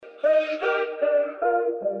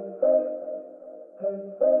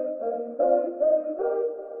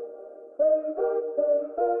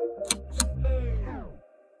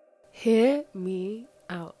Hear me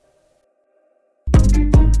out.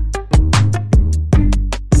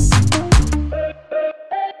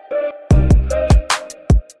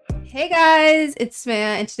 Hey guys, it's Maya,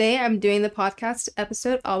 and today I'm doing the podcast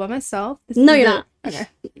episode all by myself. No, you're not. Okay.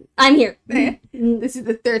 I'm here. This is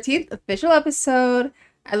the 13th official episode.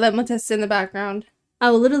 I let Montessa in the background.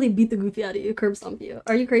 I will literally beat the goofy out of you, curb stomp you.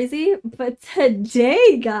 Are you crazy? But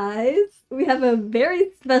today, guys, we have a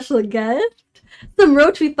very special guest. Some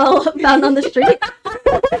roach we found on the street.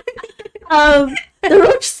 The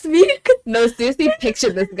roach speak. No, seriously,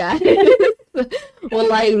 picture this guy. When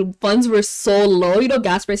like funds were so low, you know,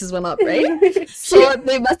 gas prices went up, right? So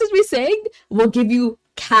they messaged me saying, "We'll give you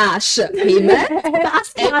cash payment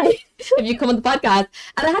if you come on the podcast."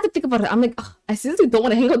 And I had to think about it. I'm like, I seriously don't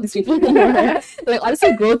want to hang out with these people anymore. Like,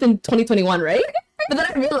 honestly, growth in 2021, right? But then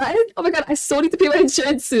I realized, oh my god, I so need to pay my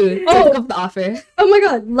insurance soon. I took up the offer. Oh my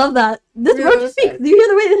god, love that. This roach speaks. Do you hear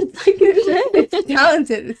the way that it's like your shit? It's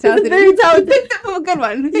talented. It's talented. It's very talented. Picked up a good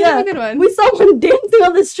one. Yeah, A good one. We saw one dancing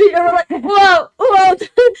on the street and we're like, whoa. Wow, they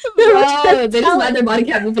just let their body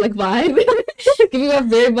can't move like vibe. Giving off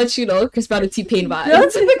very much, you know, Chris Brown and T-Pain vibes.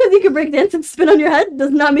 Just because you can break dance and spin on your head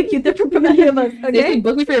does not make you different from any of us, okay?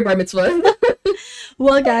 Book me for your bar mitzvah.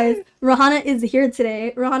 Well, guys, Rohana is here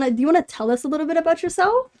today. Rohana, do you want to tell us a little bit about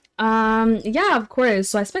yourself? Yeah, of course.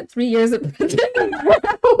 So I spent 3 years at prison.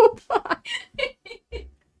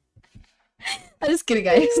 I'm just kidding,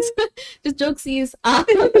 guys. Just jokesies.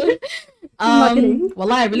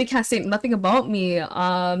 Well, I really can't say nothing about me.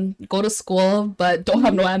 Go to school, but don't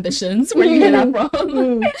have no ambitions. Where do you hear that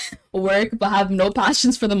from? Work, but have no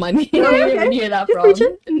passions for the money. Where do you hear that from?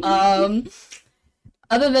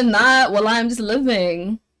 Other than that, well, I'm just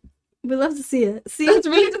living. We love to see it. See, that's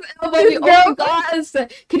really just about me. Oh my gosh.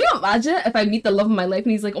 Can you imagine if I meet the love of my life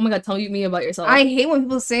and he's like, oh my god, tell me about yourself? I hate when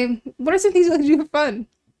people say, what are some things you like to do for fun?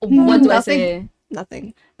 What do I say?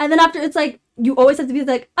 Nothing. And then after, it's like, you always have to be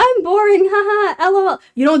like, I'm boring, haha, lol.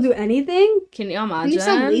 You don't do anything? Can you imagine? You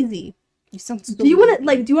sound lazy. You sound so do you want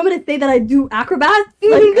me to say that I do acrobats?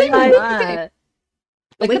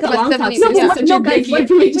 Like the long talk.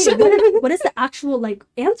 What is the actual, like,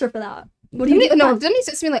 answer for that? What do you mean? No, somebody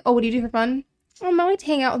says to me like, oh, what do you do for fun? Oh, I like to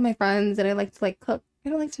hang out with my friends and I like to like cook. I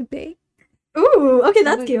don't like to bake. Ooh, okay,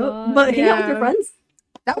 that's cute. God. But hang out with your friends?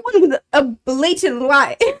 That one was a blatant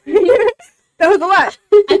lie. That was a lie.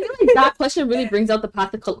 I feel like that question really brings out the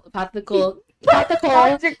pathological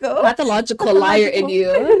liar in you.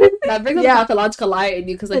 That brings out the pathological liar in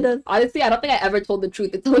you because, like, honestly, I don't think I ever told the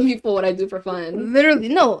truth in telling people what I do for fun. Literally,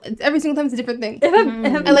 no. It's every single time it's a different thing.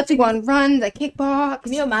 I like to go on runs, I kickbox.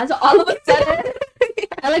 Can you imagine all of a sudden?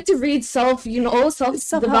 I like to read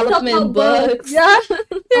self-development books. Yeah.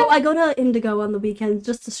 Oh, I go to Indigo on the weekends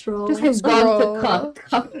just to stroll. Just to cook.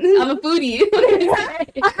 I'm a foodie.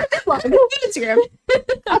 Instagram.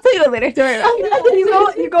 I'll tell you that later. Don't worry about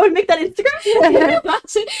it. You go and make that Instagram? You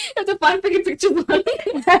have to find freaking pictures on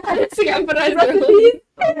Instagram, but I don't. Oh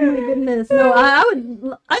my goodness. No,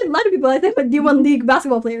 I'd lie to people. I think I'm a D1 League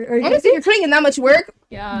basketball player. Honestly, you're putting in that much work.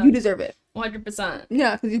 Yeah. You deserve it. 100%.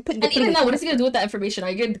 Yeah, because you put. And even now, what is he gonna do with that information? Are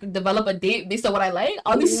you gonna develop a date based on what I like?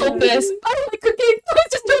 I'll be so pissed. I don't like cooking. I was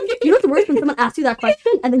just joking. You know what's worse when someone asks you that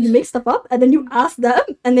question and then you make stuff up and then you ask them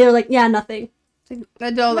and they're like, yeah, nothing.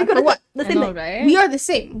 I don't like what? The same thing. Right? We are the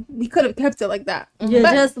same. We could have kept it like that. You're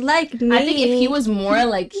just like me. I think if he was more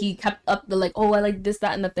like he kept up the like, oh, I like this,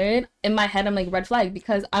 that, and the third. In my head, I'm like red flag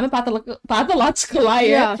because I'm a pathological liar.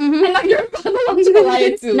 Yeah. And now you're a pathological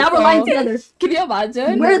liar too. Now we're lying together. Can you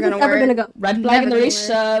imagine? Where is this ever gonna go? Red flag in the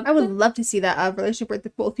relationship. I would love to see that relationship where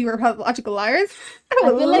both people are pathological liars. I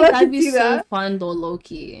feel like that'd be so fun though, low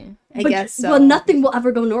key. I guess so. Well, nothing will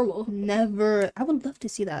ever go normal. Never. I would love to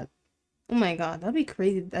see that. Oh my god, that'd be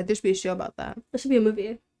crazy. There should be a show about that. There should be a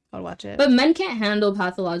movie. I'll watch it. But men can't handle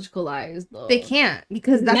pathological lies, though. They can't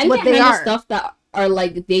because that's men what can't they handle are. Stuff that are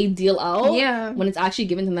like they deal out. Yeah. When it's actually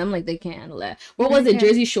given to them, like they can't handle it. What was it,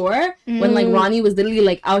 Jersey Shore? When like Ronnie was literally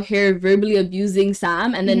like out here verbally abusing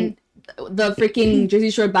Sam, and then the freaking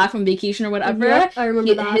Jersey Shore back from vacation or whatever. Yeah, I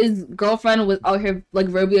remember that. His girlfriend was out here like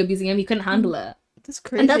verbally abusing him. He couldn't handle it. That's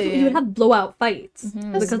crazy. And that's what you would have blowout fights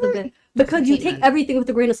because of it. Because you take everything with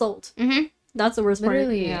a grain of salt. That's the worst part.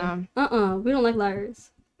 Literally. Yeah. We don't like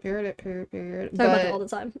liars. Period. Talk about that all the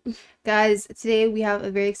time. Guys, today we have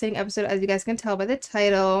a very exciting episode, as you guys can tell by the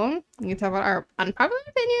title. We can talk about our unpopular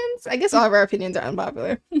opinions. I guess all of our opinions are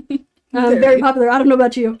unpopular. Very popular. I don't know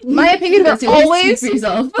about you. My opinions are always for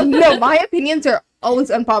yourself. no. My opinions are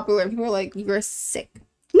always unpopular. People are like, "You're sick."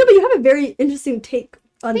 No, but you have a very interesting take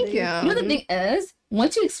on Thank things. you. You know the thing is,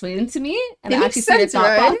 once you explain it to me and It I makes actually see your sense, thought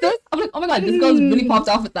right? process, I'm like, oh my god, this girl's really popped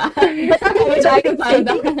off with that. Which I can find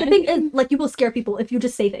the that. thing is, like, you will scare people if you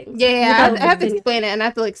just say things. Yeah, I have, without I have to explaining. explain it, and I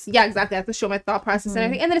have to like, yeah, exactly. I have to show my thought process and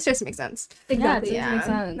everything, and then it starts to make sense. Exactly. Yeah, it makes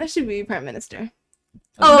sense. That should be prime minister,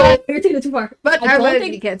 Oh, you're taking it too far. but I I don't would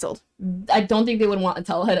think- be cancelled. I don't think they would want to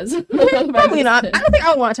tell her as Probably not. I don't think I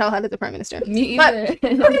would want to tell her that the prime minister. Me But- either.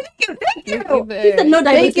 Thank you. He said no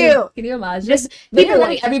Thank diversity. you. Can you imagine? Just But keep you're it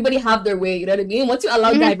letting white. everybody have their way, you know what I mean? Once you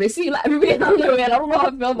allow diversity, you let everybody have their way. I don't know how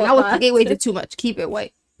I feel about Now with the that. gateway did too much. Keep it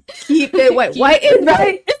white. Keep it white. White is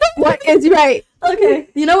right. White is right. Okay,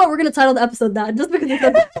 you know what? We're gonna title the episode that just because it's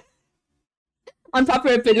a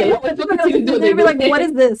Unpopular opinion. they were like, what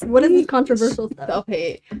is this? What is this controversial stuff?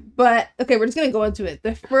 Self-hate. But okay, we're just gonna go into it.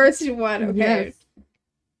 The first one, okay. Yes.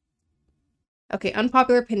 Okay,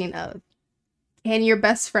 unpopular opinion of, can your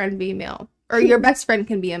best friend be male? Or your best friend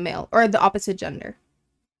can be a male or the opposite gender.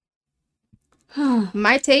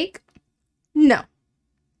 My take, no.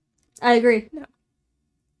 I agree.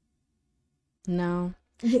 No.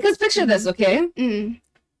 Because picture this, okay? Mm.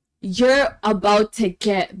 You're about to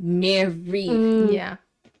get married. Mm. Yeah.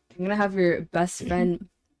 You're gonna have your best friend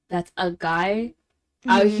that's a guy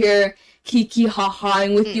out here kiki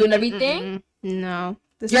ha-haing with you and everything. No.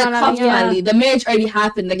 That's You're not how- confidently. The marriage already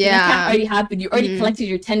happened. Like, the Yeah. nikah already happened. You already collected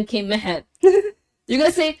your 10K mehet. You're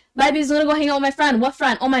gonna say, baby's gonna go hang out with my friend. What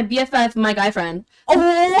friend? Oh, my BFF, my guy friend.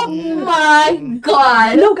 Oh my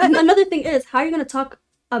god. No, guys, another thing is, how are you gonna talk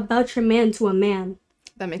about your man to a man?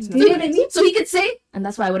 That makes Do sense. you know what I mean? So he could say, and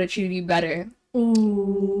that's why I would have treated you better.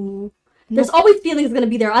 Ooh. There's always feelings gonna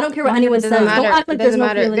be there. I don't care what anyone It says. doesn't Don't matter. act like It there's doesn't no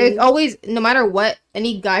matter. feelings. There's always, no matter what,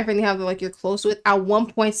 any guy friend you have that like you're close with, at one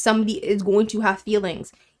point somebody is going to have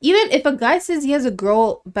feelings. Even if a guy says he has a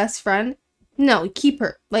girl best friend, no, keep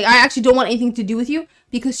her. Like, I actually don't want anything to do with you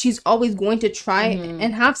because she's always going to try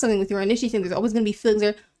and have something with you or initiate things. There's always going to be feelings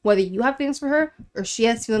there. Whether you have feelings for her or she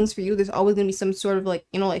has feelings for you, there's always going to be some sort of like,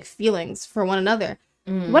 you know, like feelings for one another.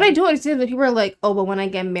 What I don't understand is that people are like, oh, but when I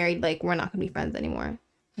get married, like, we're not going to be friends anymore.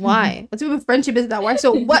 Why? What type of friendship is that? Why?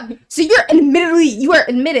 So what? So you are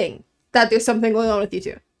admitting that there's something going on with you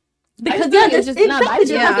two. Because I feel like yeah, it's just nah, but I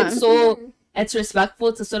just yeah. think it's so it's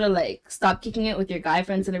respectful to sort of like stop kicking it with your guy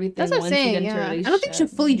friends and everything. That's what I'm once you saying. get into a Yeah, I don't think you relationship.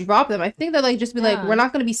 should fully drop them. I think that like just be like, Yeah. we're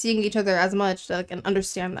not gonna be seeing each other as much, like, and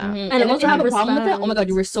understand that. Mhm. And And also also have have a problem with it. respect. Oh my god,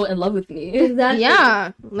 you were so in love with me. exactly.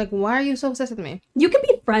 Yeah, like why are you so obsessed with me? You can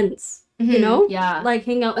be friends. You Mhm. know. Yeah. Like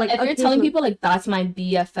hang out. Like if you're telling occasionally. people like that's my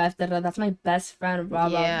BFF, that's my best friend, blah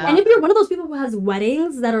blah Yeah. blah. And if you're one of those people who has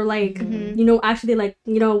weddings that are like, you know, actually like,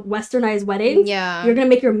 you know, westernized weddings, Yeah, you're gonna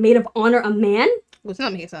make your maid of honor a man. well, it's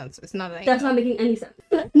not making sense. It's not like That's not making any sense.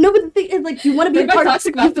 No, but the thing is, like, you want to be You're a part of.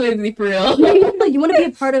 toxic masculinity for real. You want to be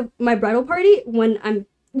a part of my bridal party when I'm.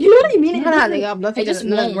 You know what I mean? It's Nah, just, nigga, like, I'm not It just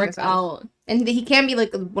none of won't it work makes sense. out. And he can't be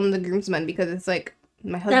like one of the groomsmen because it's like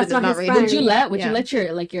my husband That's is not not his ready. friend. Would you let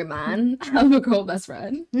Yeah. your man have a girl best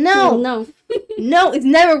friend? No, no. no, it's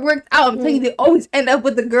never worked out. I'm telling you, they always end up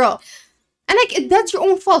with the girl. And like that's your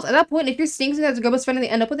own fault. At that point, if you're seeing someone as a girl best friend and they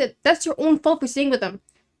end up with it, that's your own fault for staying with them.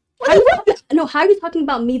 No, how are you talking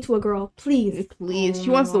about me to a girl? Please. Please, Oh she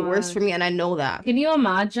my wants the worst God. for me, and I know that. Can you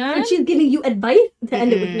imagine? And she's giving you advice to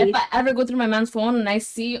end it with me. If I ever go through my man's phone and I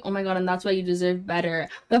see, oh my god, and that's why you deserve better.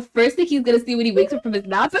 The first thing he's gonna see when he wakes up from his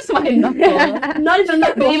nap is my knuckle. Not even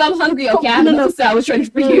that. Babe, I'm hungry. Okay, I have No, no. no sandwich ready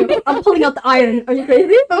for you. I'm pulling out the iron. Are you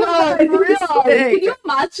crazy? Oh, For real. Can you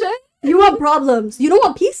imagine? You want problems. You don't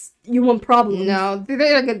want peace. You want problems. No, they're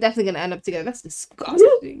definitely gonna end up together. That's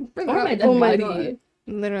disgusting. Bring Or it my up. dead Oh my body. God.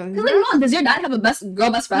 Literally. Cause like, no, does your dad have a girl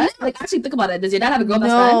best friend? Like, actually think about it. Does your dad have a girl best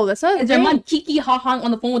friend? No, that's not. Is your mom kiki ha hang on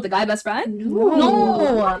the phone with the guy best friend? No.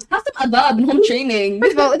 No. Have some adab and home training.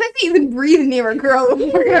 First of all, if I see you even breathe near a girl,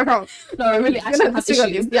 we're gonna No, really, You're actually gonna have have to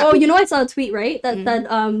issues. Yeah. Oh, you know, I saw a tweet, right? That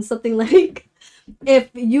said something like, if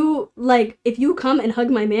you come and hug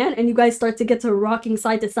my man and you guys start to get to rocking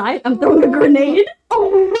side to side, I'm throwing a grenade.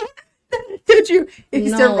 Did you? If you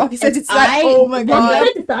start No, rocking side to if side, I- oh my god.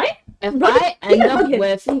 Side to side? If Right? I end Yeah, up okay.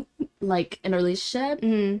 with like in a relationship,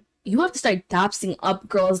 Mm. you have to start dapsing up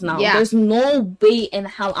girls now. Yeah. There's no way in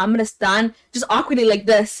hell I'm gonna stand just awkwardly like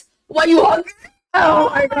this. Why you hug Oh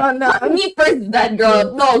my god, no. me first, that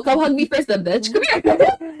girl? No, come hug me first, then bitch. Come here.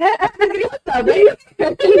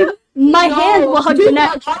 My No, hand will hug do your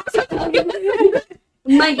neck. not.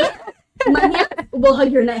 My hand will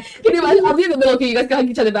hug your neck. Can you imagine? I'll be in the middle. Okay, you guys can hug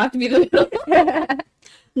each other back to be in the middle.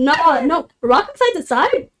 No, rocking side to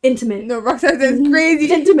side, intimate. No, Roxanne, that's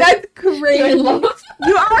crazy. Intimate. That's You're in crazy. love.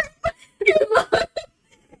 You are. You're in love.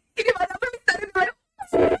 Can you imagine? I'm standing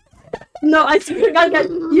right. No, I swear to God, guys,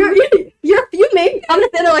 you're fuming. I'm gonna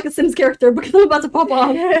stand there like a Sims character because I'm about to pop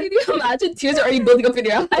off. Can you imagine? Tears are already building up in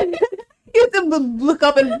your eyes. You have to look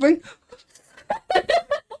up and bring.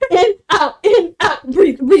 In, out,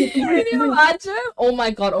 breathe, breathe, Can breathe. you imagine? Oh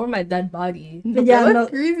my god, over my dead body. Yeah, That's no,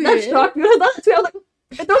 crazy. that shocked me. I thought too. I was like,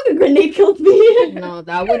 I thought a grenade killed me. No,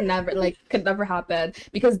 that would never, like, could never happen.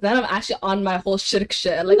 Because then I'm actually on my whole shirk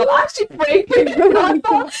shit. Like, I'm actually praying for God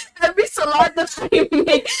every salat that I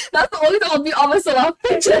make. That's the only thing I'll be on my salat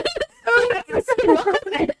picture.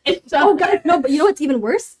 Oh, guys, no, but you know what's even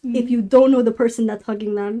worse? If you don't know the person that's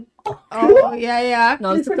hugging them. Oh yeah.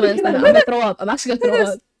 No, I'm gonna throw up. I'm actually gonna throw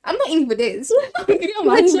up. I'm not eating for days. Can you I'm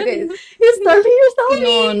not eating for imagine? days. You're starving yourself.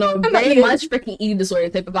 No, not very eating. much freaking eating disorder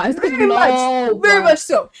type of vibes. Very much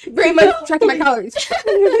so. Very much tracking my calories.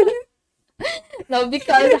 No,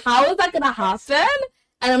 because how is that gonna happen?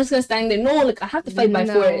 And I'm just gonna stand there. No, like I have to fight my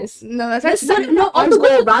force. No, that's The second my arms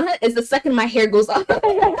go around it is the second my hair goes up.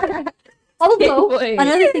 Also, Boy.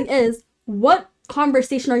 another thing is, what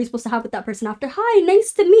conversation are you supposed to have with that person after? Hi,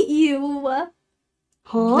 nice to meet you.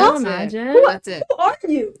 Huh? That's Imagine. it. That's it. Who are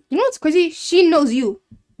you? You know what's crazy? She knows you.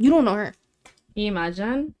 You don't know her. Can you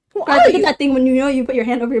imagine? Who I are think you? that thing when you put your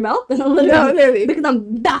hand over your mouth and I'm No, literally literally. because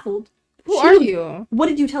I'm baffled. Who are you? What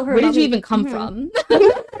did you tell her? Where about did you me? even come Mhm. from?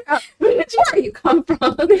 Where did you come from?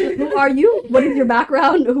 Who are you? What is your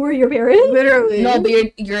background? Who are your parents? Literally. No, but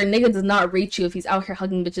your nigga does not rate you if he's out here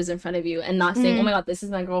hugging bitches in front of you and not saying, "Oh my god, this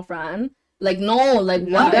is my girlfriend." Like no, like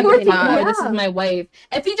No, what? definitely Or, not. this Yeah. is my wife.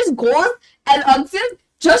 If he just goes and hugs him,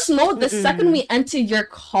 just know the second we enter your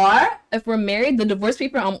car, if we're married, the divorce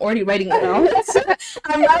paper, I'm already writing it down.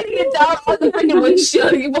 I'm writing it down on the freaking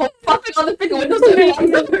windshield. You won't popping on the freaking windows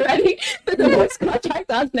already. The divorce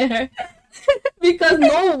contract on there. Because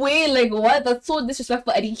no way, like what? That's so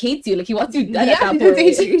disrespectful. And he hates you. Like he wants you dead Yeah, at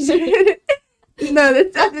that point. no,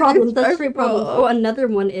 that's That's problems. That's straight disrespectful. problems. Oh, another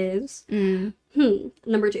one is Mm.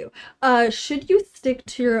 number 2. Should you stick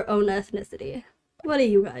to your own ethnicity? What do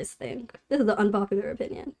you guys think? This is the unpopular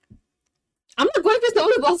opinion. I'm not going for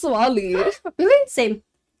someone who's Somali. Really? Same.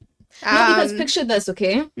 No, because picture this,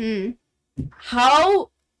 okay? Mm. How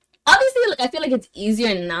obviously like I feel like it's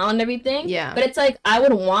easier now and everything. Yeah. But it's like I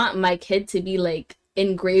would want my kid to be like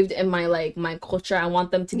engraved in my like my culture. I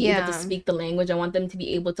want them to be able to Yeah. speak the language. I want them to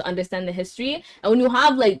be able to understand the history. And when you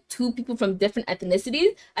have like two people from different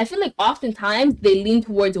ethnicities, I feel like oftentimes they lean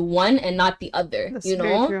towards one and not the other. That's you very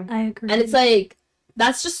know? true. I agree. And it's like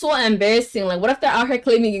that's just so embarrassing. Like what if they're out here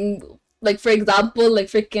claiming like for example, like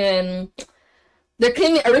freaking they're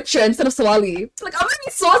claiming Eritrea instead of Somali. Like I'm gonna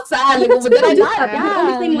be so sad. Like over there. People do Like, that. People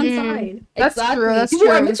only claim one Mhm. side. That's exactly. true, that's People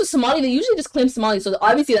who are true. mixed with Somali, they usually just claim Somali. So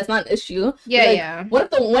obviously that's not an issue. Yeah, Like, yeah. What if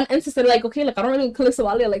the one instance they're like, okay, like I don't really claim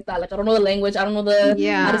Somali like that. Like I don't know the language. I don't know the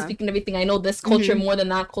Yeah. how to speak and everything. I know this culture more than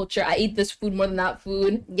that culture. I eat this food more than that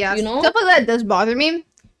food. Yeah, You know? stuff like that does bother me.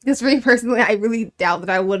 Because for me personally, I really doubt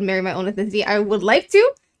that I would marry my own ethnicity. I would like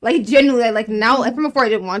to, like genuinely, like now. Like from before, I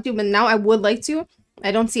didn't want to, but now I would like to.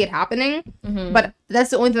 I don't see it happening. Mhm. But that's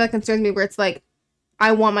the only thing that concerns me. Where it's like,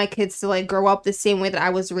 I want my kids to like grow up the same way that I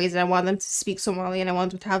was raised, and I want them to speak Somali, and I want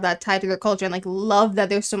them to have that tie to their culture and like love that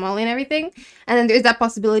they're Somali and everything. And then there's that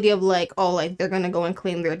possibility of like, oh, like they're gonna go and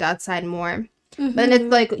claim their dad's side more. But then it's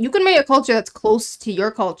like you can marry a culture that's close to your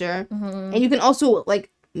culture. Mhm. And you can also like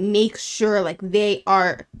make sure like they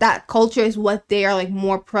are that culture is what they are like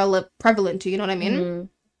more prevalent to, you know what I mean? Mhm.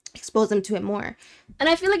 Expose them to it more. And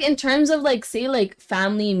I feel like in terms of like say like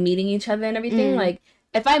family meeting each other and everything, like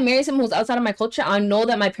if I marry someone who's outside of my culture, I know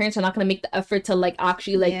that my parents are not gonna make the effort to like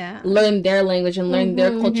actually like Yeah. learn their language and learn their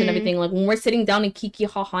culture and Mhm. everything. Like when we're sitting down in kiki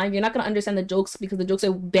haha, you're not gonna understand the jokes because the jokes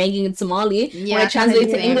are banging in Somali. When I Yeah, translate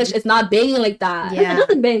it to yeah. English, it's not banging like that. Yeah. It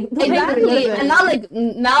doesn't bang. Don't bang. Exactly. doesn't.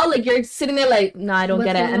 And now like you're sitting there like, nah, I don't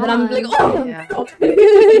What's get it. going And then I'm on? like, oh Yeah.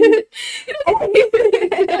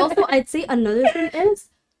 Also, I'd say another thing is,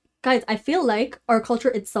 guys, I feel like our culture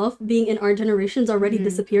itself, being in our generation, is already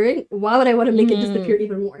disappearing. Why would I want to make it disappear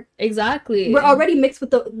even more? exactly. We're already mixed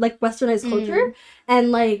with the like westernized culture,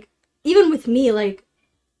 and like even with me, like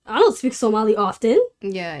I don't speak Somali often.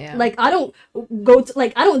 Yeah. Like I don't go to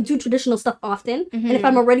like I don't do traditional stuff often. And if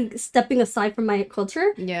I'm already stepping aside from my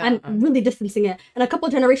culture, Yeah. I'm really distancing it. And a couple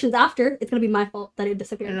of generations after, it's gonna be my fault that it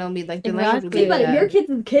disappeared. and it'll be like the Exactly. language. Think about it. Yeah.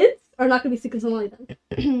 Your kids are not gonna be speaking Somali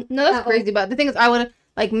then. No, that's at all. crazy. But the thing is, I would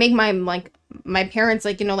like make my parents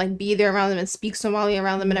like like be there around them and speak Somali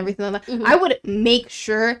around them and everything like that. Mhm. I would make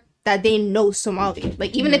sure that they know Somali.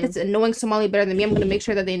 Like even if it's knowing Somali better than me, I'm gonna make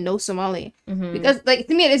sure that they know Somali Mhm. because like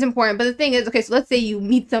to me it is important. But the thing is, okay, so let's say you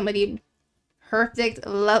meet somebody, perfect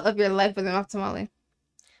love of your life, but they're not Somali.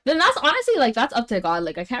 Then that's honestly like that's up to God.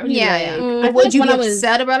 Like I can't really. Yeah, like, yeah. I feel Would like you when be I was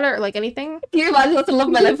upset about it or like anything? Can you imagine what to love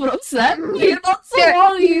my life when I'm upset? You're not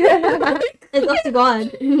Somali. It's up to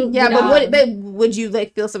God. Yeah, but would you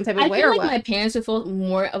like feel some type of I way feel or like what? my parents would feel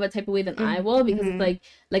more of a type of way than I will because it's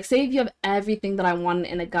like say if you have everything that I want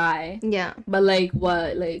in a guy, Yeah. but like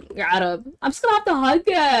what like you're Arab, I'm just gonna have to hug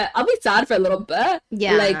it. I'll be sad for a little bit.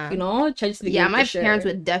 Yeah. Like try to Yeah, my parents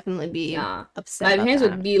would definitely be upset. My about parents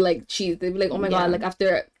that. would be like cheese. They'd be like, oh my Yeah. god, like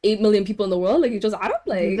after 8 million people in the world, like you just Arab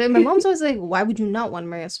like. My mom's always like, why would you not want to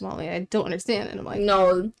marry a Somali? I don't understand. And I'm like,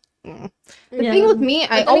 No. The thing with me,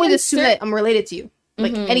 I then always again, assume that I'm related to you.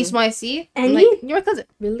 Like any Somali I see, I'm Any? like, you're my cousin.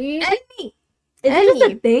 Really? Any. Is it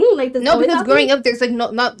just a thing? Like this No, always because happens? growing up, there's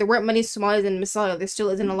like there weren't many Somalis in Mississauga. There still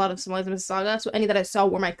isn't a lot of Somalis in Mississauga. So any that I saw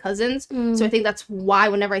were my cousins. So I think that's why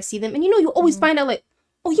whenever I see them, and you always find out like,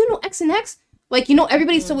 oh, you know X and X. Like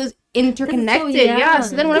everybody's so is interconnected. Yeah.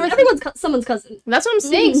 So then whenever everyone's someone's cousin. that's what I'm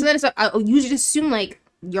saying. So then it's like, I usually just assume like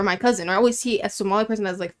you're my cousin, or I always see a Somali person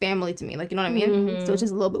as like family to me. Like you know what I mean? So it's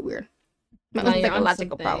just a little bit weird. My No, you're onto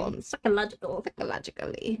psychological something. problems. Psychological.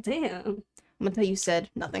 Psychologically. Damn. I'm gonna tell you said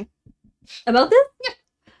nothing. About this? Yeah.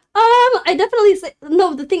 I definitely say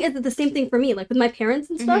no. The thing is that the same thing for me. Like with my parents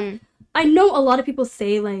and stuff. I know a lot of people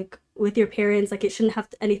say like with your parents, like it shouldn't have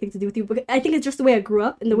anything to do with you. But I think it's just the way I grew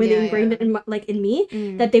up and the way they ingrained it in me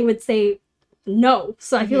that they would say no.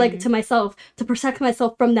 So I feel like to myself, to protect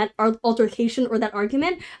myself from that altercation or that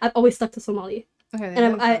argument, I've always stuck to Somali. Okay,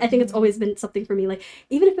 And I think it's always been something for me. Like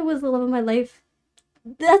even if it was the love of my life,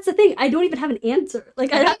 that's the thing. I don't even have an answer.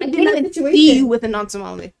 Like I can't even see you with a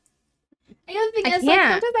non-Somali. And the thing I is, like,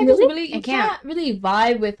 can't. sometimes I just Really? really I you can't. can't really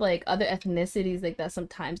vibe with like other ethnicities like that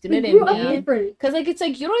sometimes. You We know grew what I up mean? different. Because like it's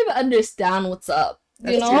like you don't even understand what's up. You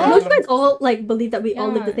That's know? true. Don't you guys all like believe that we all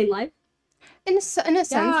live the Yeah. same life? In a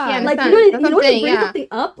sense, Yeah. in a Like sense. you know, That's you know what when I'm you bring saying, something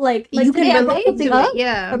up, like you today I can brought relate something to up. it,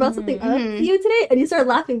 yeah. I brought something up Mhm. to you today, and you started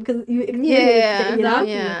laughing because you Yeah, you know?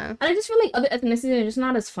 yeah. And I just feel like other ethnicities are just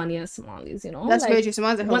not as funny as Somalis, you know? That's like, very true.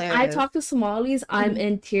 Somalis are when hilarious. I talk to Somalis, I'm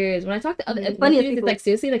in tears. When I talk to other ethnicities, Funniest it's people. like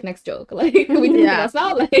seriously like next joke. Like we can Yeah. us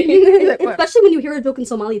out. Like Especially when you hear a joke in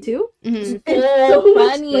Somali too. Mhm. It's so so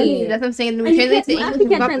much funny. That's what I'm saying. When And we you translate to can't- you English, actually it's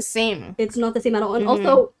can't not the trans- same. It's not the same at all. And Mhm.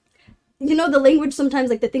 also, you know, the language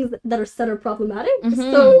sometimes like the things that are said are problematic.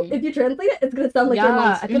 Mhm. So if you translate it, it's gonna sound like your yeah,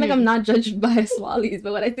 mom's. I feel like I'm not judged by Somalis,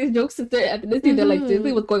 but when I say jokes to their ethnicity, they're like,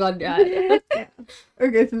 seriously, what's going on there?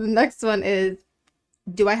 Okay, so the next one is,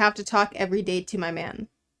 do I have to talk every day to my man?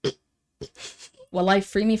 Well, like,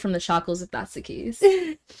 free me from the shackles if that's the case.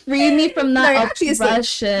 Free me from No, that you're actually a slave.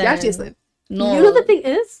 oppression. You're actually a slave. No. You know the thing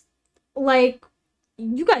is, like,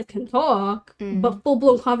 you guys can talk, Mhm. but full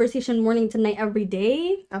blown conversation morning to night every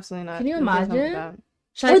day. Absolutely not. Can you No, there's no imagine? doubt.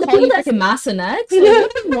 Should Or I the call you people that- freaking Massa next? Like,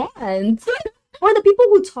 what do you want? Or the people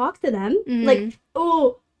who talk to them, Mhm. like,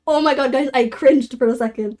 oh my god, guys, I cringed for a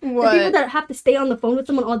second. The people What? that have to stay on the phone with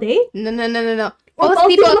someone all day. No. Or Those fall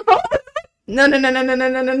people asleep on the phone. No.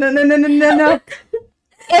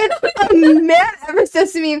 If a man ever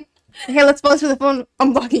says to me, "Hey, let's pause for the phone,"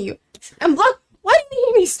 I'm blocking you. I'm blocked. Why do you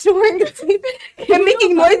hear me snoring and sleeping and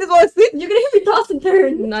making noises while I sleep? You're gonna hear me toss and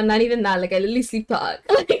turn. No, not even that. Like, I literally sleep talk.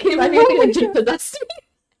 Like, can you imagine if you legit possessed me?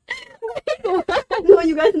 No,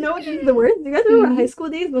 you guys know what is the worst? You guys remember high school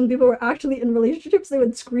days when people were actually in relationships? They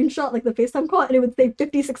would screenshot like the FaceTime call and it would say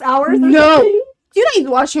 56 hours. Or No. something. Do you not use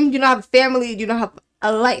washroom? Do you not have a family? Do you not have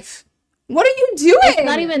a life? What are you doing? It's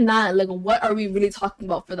not even that. Like, what are we really talking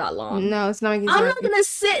about for that long? No, it's not making I'm sense. not gonna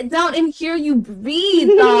sit down and hear you breathe.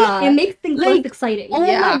 It makes things like, less exciting. Oh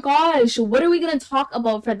Yeah. my gosh, what are we gonna talk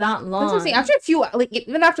about for that long? That's what I'm saying. After a few, like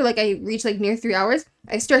even after like I reach like near 3 hours,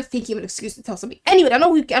 I start thinking of an excuse to tell somebody. Anyway, I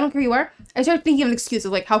don't care who you are. I start thinking of an excuse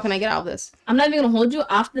of like, how can I get out of this? I'm not even gonna hold you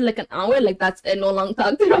after like an hour. Like that's it. No long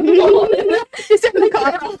talk. Just on the call,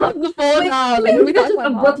 off the phone now. Like Like, we we talk just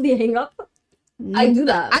about. abruptly hang up. I do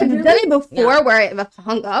that. I've done it before where I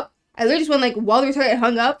hung up. I literally just went like while they were talking, I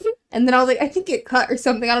hung up, and then I was like, I think it cut or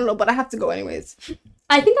something. I don't know, but I have to go anyways.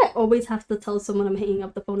 I think I always have to tell someone I'm hanging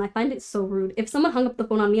up the phone. I find it so rude. If someone hung up the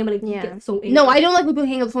phone on me, I'm gonna get so angry. No, I don't like when people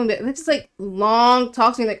hang up the phone. But it's just like long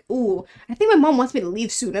talks and like, ooh, I think my mom wants me to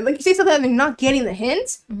leave soon. And like you say something and they're not getting the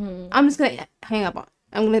hint, I'm just gonna hang up on.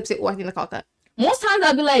 I'm gonna say, oh, I think the call cut. Most times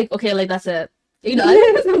I'll be like, okay, like that's it. Are you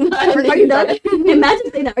done? Are you done?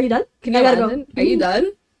 Imagine saying that. Are you done? Can you I gotta imagine? Are you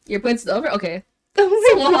done? Your point's over. Okay. Oh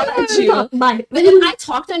Someone holler at you. Bye. But if I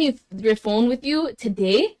talked on your phone with you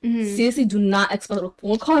today, Mhm. seriously, do not expect a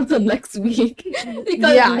phone call until next week.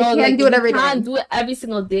 Because Yeah, I can't do it every You can't day. do it every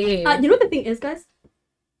single day. You know what the thing is, guys?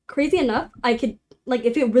 Crazy enough, I could like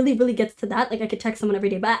if it really, really gets to that, like I could text someone every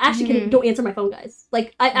day, but I actually don't answer my phone, guys.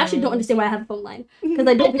 Like I actually don't understand why I have a phone line because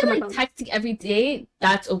I don't I pick feel up my like phone. texting every day,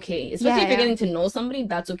 that's okay. Especially if you're getting to know somebody,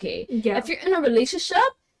 that's okay. Yeah. If you're in a relationship,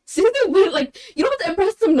 seriously, like you don't have to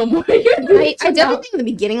impress them no more. You're I definitely think in the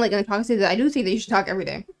beginning, like in the talking stage, I do think that you should talk every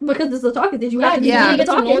day. Because this is a talking stage. You yeah, have to you yeah. really be get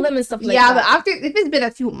to know talking. them and stuff like Yeah, that. but after if it's been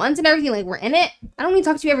a few months and everything, like we're in it, I don't need to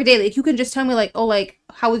talk to you every day. Like you can just tell me like, oh, like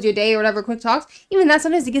how was your day or whatever, quick talks. Even that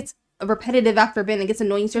sometimes it gets repetitive after a bit and it gets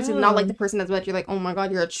annoying. So it's not like the person that's met. You're like, oh my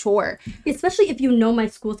god, you're a chore. Especially if you know my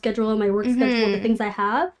school schedule and my work schedule, the things I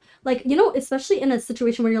have. Like, you know, especially in a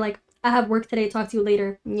situation where you're like, I have work today, talk to you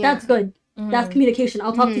later. Yeah. That's good. That's communication.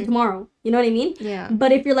 I'll talk to you tomorrow. You know what I mean? Yeah.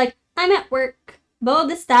 But if you're like, I'm at work, blah,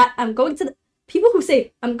 this, that, I'm going to the... People who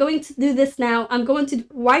say, I'm going to do this now, I'm going to...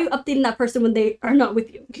 Why are you updating that person when they are not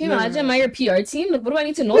with you? Can you imagine? Am I your PR team? Like, what do I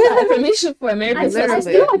need to know that information for? Am I your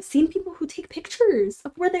PR I've seen people who take pictures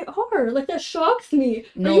of where they are. Like, that shocks me.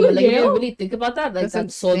 No, are you but in like, if you jail? really think about that, like,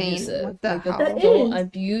 that's so insane. abusive. What the Like, hell? that's That so is.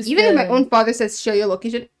 abusive. Even if my own father says share your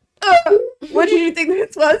location, what did you think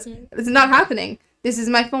this was? It's not happening. This is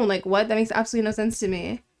my phone. Like what? That makes absolutely no sense to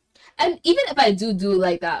me. And even if I do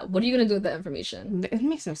like that, what are you gonna do with that information? It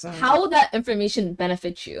makes no sense. How will that information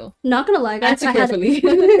benefit you? Not gonna lie, guys. Answer carefully.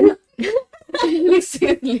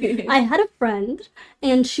 Seriously. I had a friend,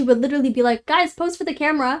 and she would literally be like, guys, pose for the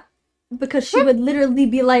camera. Because she would literally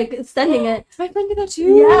be like sending it. My friend did that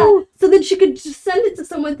too. Yeah. So then she could just send it to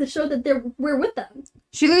someone to show that we're with them.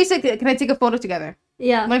 She literally said, "Can I take a photo together?"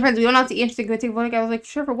 Yeah. My friends, we don't have to answer. Can I take a photo together? I was like,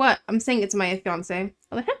 "Sure, for what?" I'm saying it's my fiance.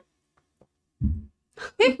 I was like,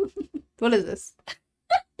 "Huh?" What is this?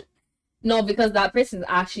 No, because that person is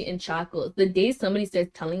actually in shackles. The day somebody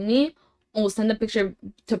starts telling me, "Oh, send a picture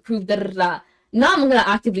to prove that," now I'm gonna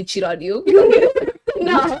actively cheat on you.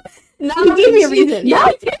 No. No, You gave me a reason. Yeah,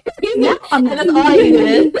 you gave me a reason. And that's all I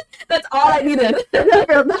needed. That's all I needed.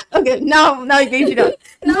 Okay, now you can cheat on.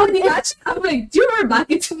 Now when you actually, I'm like, do you remember back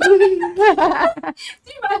in do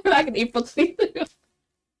you remember back in April 2022?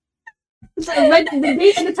 Like, the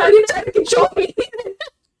date and the time You tried to control me.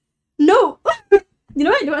 No. You know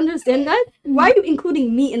what I don't understand, guys? Why are you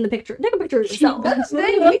including me in the picture? Take a picture of yourself. That's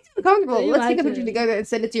it makes you comfortable. Can you Let's take a imagine? picture together and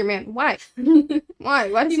send it to your man. Why? Why?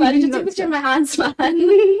 Why does You might he just do take a picture of that? my hands,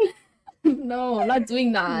 man. No, I'm not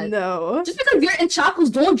doing that. No. Just because you're in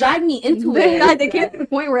shackles, don't drag me into Guys, it. they came to the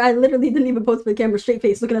point where I literally didn't even post for the camera, straight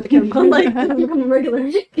face, looking at the camera. I'm like, I'm becoming regular.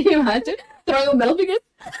 Can you imagine throwing a metal figure?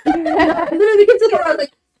 I literally came to the camera, I was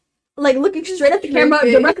like looking straight at the camera,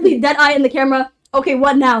 Straight. directly dead eye in the camera. Okay,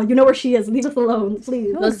 what now? You know where she is. Leave us alone,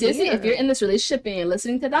 please. No, seriously, if you're in this relationship and you're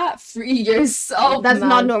listening to that, free yourself. That's man.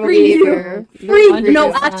 not normal Free you. behavior. Free.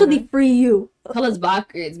 No, 100%. actually, free you. Tell us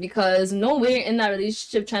backwards because no way you're in that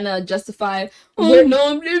relationship trying to justify. Oh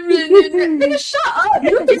no, I'm living. Nigga, shut up.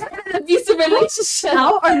 You're in an abusive relationship.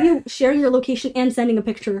 How are you sharing your location and sending a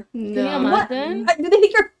picture? Can you No. imagine? Do they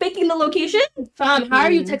think you're faking the location? Fam, how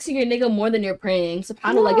are you texting your nigga more than you're praying?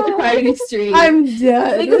 SubhanAllah, get the priority straight. I'm Niggas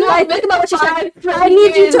dead. don't miss Think about what you said. five I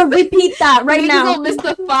need you to prayers. repeat that right Niggas now. don't miss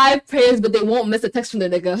the 5 prayers, but they won't miss a text from their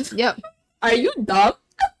nigga. Yep. Are you dumb?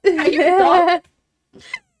 Are you dumb?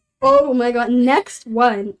 Oh my god. Next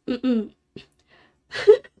one. Mm-mm.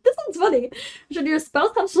 This one's funny. Should your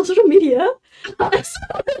spouse have social media? Should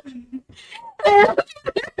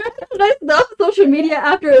I stop social media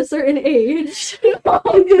after a certain age?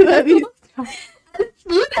 Let me- As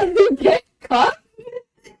soon as you get caught,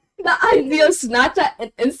 the idea of Snapchat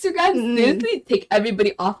and Instagram seriously take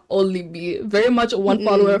everybody off only me. Very much a one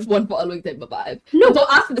follower, one following type of vibe. No,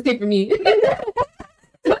 don't ask for the same for me.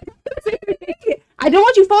 I don't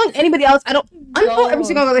want you following anybody else. I don't unfollow every No.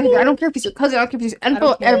 single other hater. I don't care if he's your cousin. I don't care if he's don't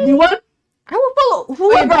unfollow care. everyone. I will follow Your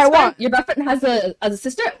whoever I best friend- want. Your best friend has a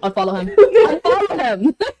sister. Unfollow him. Unfollow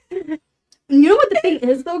him. You know what the thing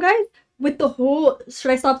is, though, guys? With the whole,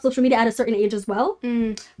 should I stop social media at a certain age as well?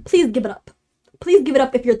 Please give it up. Please give it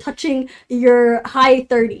up if you're touching your high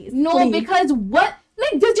 30s. No, Please. because what?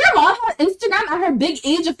 Like, does your mom have Instagram at her big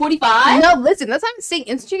age of 45? No, listen. That's why I'm saying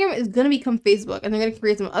Instagram is gonna become Facebook, and they're gonna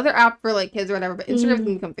create some other app for like kids or whatever. But Instagram is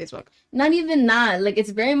gonna become Facebook. Not even that. Like, it's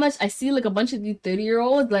very much. I see like a bunch of these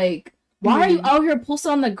 30-year-olds. Like, why are you out here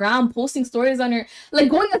posting on the ground, posting stories on your like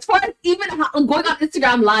going as far as even going on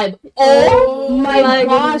Instagram Live? Oh my my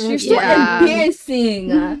gosh, goodness. you're so Yeah.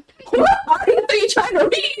 embarrassing. What audience are you trying to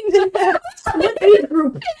reach? What age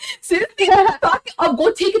group? Seriously,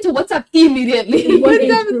 go take it to WhatsApp immediately. What age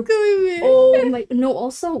What's group? going on? Oh my, no,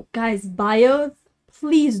 also, guys, bios,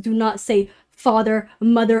 please do not say father,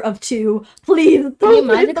 mother of 2. Please, Can you don't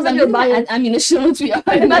imagine? put Because it I'm on your using bio. that as ammunition, which we are.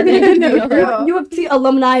 No. U of T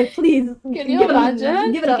alumni, please. Can you give it up.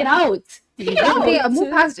 imagine? Give it Take up. it out. Take it out. Yeah, move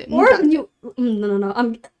past it. Or Move past it. you,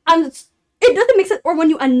 no. It doesn't make sense. Or when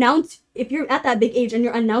you announce, if you're at that big age and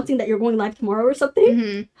you're announcing that you're going live tomorrow or something.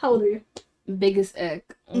 Mm-hmm. How old are you? Biggest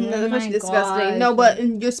ick. Oh No, that's my actually disgusting. God. No, but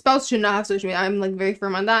your spouse should not have social media. I'm like very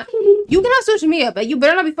firm on that. You can have social media, but you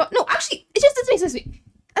better not be. No, actually, it just doesn't make sense to me.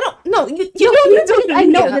 I don't. No, you don't need social media. I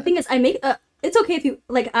know. The thing is, it's okay if you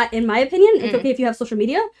in my opinion, it's okay if you have social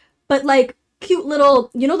media, but like cute little,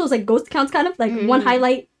 those like ghost accounts, kind of like one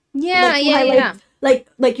highlight. Yeah, like, yeah, highlights, yeah.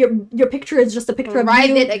 Like your picture is just a picture of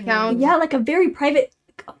Private you. account. Yeah, like a very private,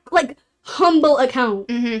 like humble account.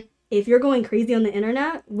 Mm-hmm. If you're going crazy on the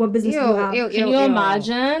internet, what business do you have? Can you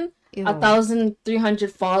imagine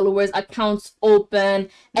 1,300 followers, accounts open,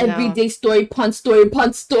 everyday story, punt story,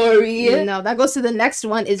 punt story? No, that goes to the next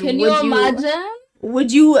one. Is Can you imagine?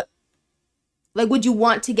 Would you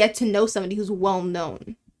want to get to know somebody who's well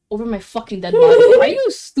known? Over my fucking dead body. Are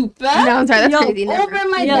you stupid? No, I'm sorry, that's Yo, crazy. Never. Over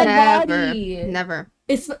my Yeah. dead Never. body. Never.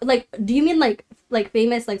 It's like, do you mean like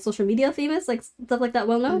famous, like social media famous, like stuff like that?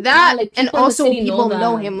 Well known. That like, and people in the also city people know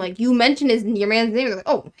know them. him. Like you mentioned your man's name, they're like,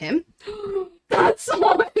 oh, him. That's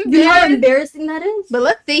so Do you know how embarrassing that is? But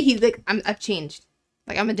let's say he's like, I've changed.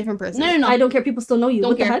 Like I'm a different person. No. I don't care. People still know you.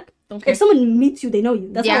 Don't What care. the heck? Don't care. If someone meets you, they know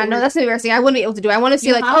you. That's how Yeah, it no, works. that's embarrassing. I wouldn't be able to do it. I want to see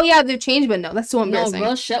You like, have- oh yeah, they've changed, but no, that's so No, embarrassing.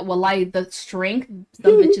 real shit. Well, like the strength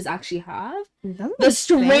some bitches actually have. That's The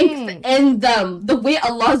strength insane. in them. The way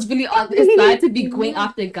Allah's really on his side to be going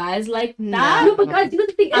after guys like Nah. that. No, but guys, you know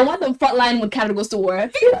the thing. I want them front line when Canada goes to war. I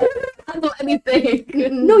don't know anything.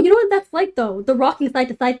 No, you know what that's like though. The rocking side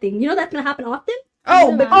to side thing. You know that's gonna happen often.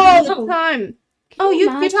 Oh, but all No. the time. Can Oh,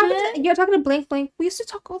 you you're talking to blank blank. We used to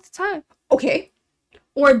talk all the time. Okay.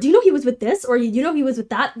 Or do you know he was with this? Or you know he was with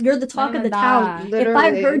that? You're the talk Not of the even town. that. If Literally.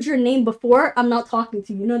 I've heard your name before, I'm not talking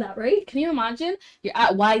to you. You know that, right? Can you imagine? You're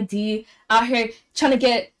at YD out here trying to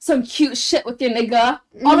get some cute shit with your nigga.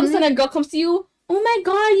 All of a sudden, a girl comes to you. Oh my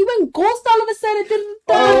god, you went ghost all of a sudden.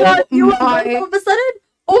 Oh my god, you were my. all of a sudden?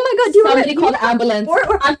 Oh my god, do you Somebody remember? called the ambulance.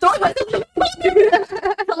 Or I'm throwing myself.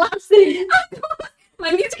 collapsing. My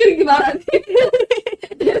knees gonna give out.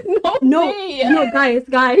 There's No, way. no, guys,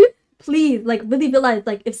 please, like, really realize,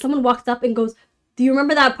 like, if someone walks up and goes, do you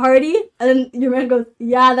remember that party? And then your man goes,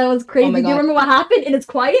 yeah, that was crazy. Oh my Do you God. remember what happened? And it's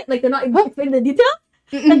quiet, like, they're not even explaining the details.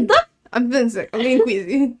 And stuff. I'm feeling sick. I'm getting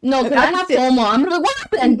queasy. No, because I have FOMO. I'm gonna be like, what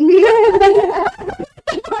happened?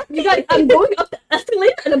 You guys, I'm going up the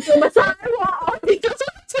escalator and I'm feeling myself.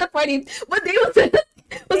 To the party. What day was it?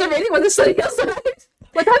 Was it raining? Was it sunny outside?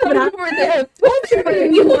 What time I of it? remember there.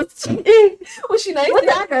 Was she nice? What's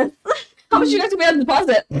the address? How much you guys to pay on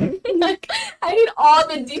deposit? Like, I need all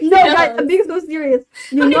the details. No, guys, I'm being so serious.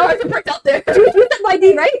 How You many know, cars are parked out there? you said my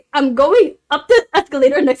ID, right? I'm going up the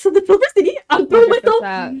escalator next to the Silver City. I'm throwing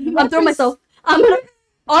myself. I'm gonna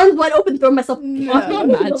arms wide open, throw myself. No. off the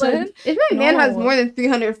Imagine. ledge. If my man has No. more than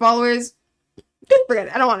 300 followers, forget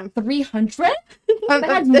it. I don't want him. 300? Um, That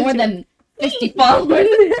has more than 50 followers.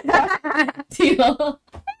 Deal.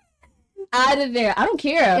 Out of there. I don't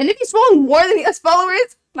care. And if he's following more than he has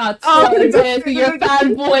followers, Not Oh, so I'm good. You're a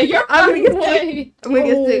fanboy. You're a I'm gonna fanboy. I'm gonna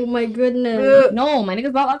get Oh sick. my goodness. No, my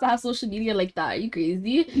niggas not allowed to have social media like that. Are you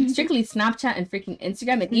crazy? Strictly Snapchat and freaking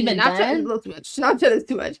Instagram, and even Snapchat is a then, little too much. Snapchat is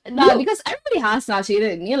too much. no, because everybody has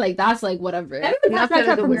Snapchat, and you're like, that's like whatever. Everyone has Snapchat is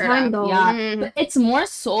Snapchat a from weird time app. though. Yeah, Mhm. but it's more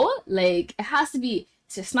so like it has to be.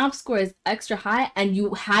 So Snap score is extra high, and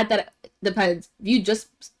you had that. Depends. If you just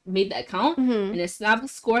made the account, Mhm. and your Snap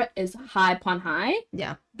score is high upon high,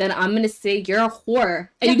 Yeah. then I'm gonna say you're a whore,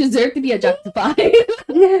 and you deserve to be objectified.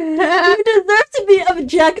 You deserve to be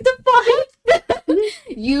objectified.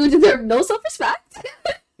 You deserve no self-respect.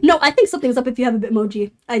 No, I think something's up if you have a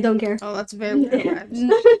Bitmoji. I don't care. Oh, that's very weird.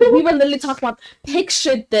 We were literally talking about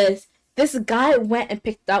picture this. This guy went and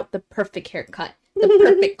picked out the perfect haircut, the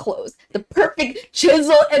perfect clothes, the perfect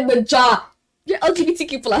chisel in the jaw. You're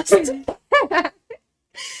LGBTQ plus.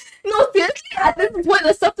 No, seriously, at this point,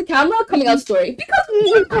 let's stop the camera coming out story. Because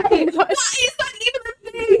why is that even a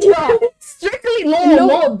thing? Strictly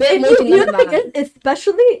no If Bitmoji. you know none the of thing that. is,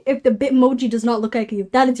 especially if the Bitmoji does not look like you,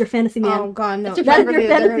 that is your fantasy man. Oh god, no. That's your That is really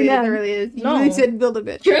your is, fantasy that really is, man. that really is. You No. really should build a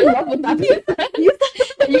bitch. You're in love with that person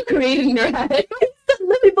that you created in your head.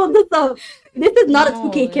 Let me build this up. This is not a No.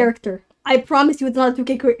 2K character. I promise you, it's not a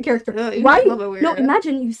 2K character. Really? Why? A little bit weird. No,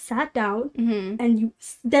 imagine you sat down Mm-hmm. and you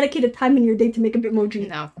dedicated time in your day to make a Bitmoji.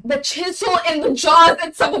 No. The chisel in the jaws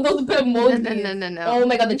and some of those Bitmojis. No. Oh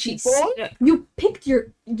my god, the cheekbone. You picked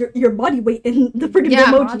your body weight in the freaking Yeah.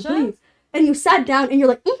 Bitmoji, Imagine. please. And you sat down and you're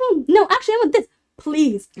like, no, actually, I want this.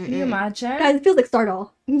 Please. Can you imagine? Guys, it feels like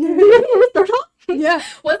Stardoll. Remember Stardoll? Yeah.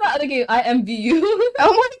 What's that other game? IMVU.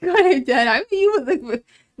 Oh my god, I did. I mean, you was like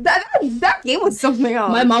That game was something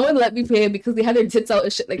else. My mom would let me play it because they had their tits out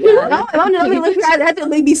and shit like No, that. my mom never let me. I had to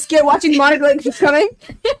like be scared watching monitor like she's coming.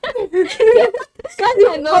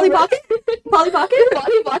 I know, Polly right? Pocket? Polly Pocket?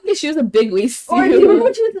 Polly Pocket, she was a big waist. Or do you remember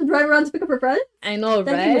when she was driving around to pick up her friend? I know,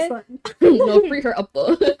 That game was right? fun. No, free her up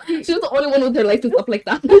though. She was the only one with her license up like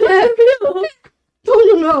that.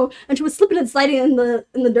 No. And she was slipping and sliding in the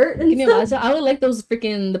dirt and Can you stuff. imagine? I would like those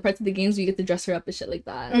freaking the parts of the games where you get to dress her up and shit like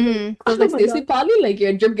that. Mm-hmm. I was like, Oh my seriously, God. Polly, like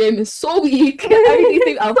your drip game is so weak.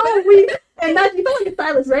 Everything outfit. So weak. And that you felt like a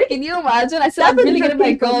stylist, right? Can you imagine? I said That's I'm where really the getting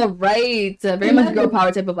my drip came girl right. Very much girl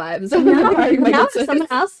power type of vibes. Now if someone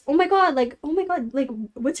asks, oh my god, like,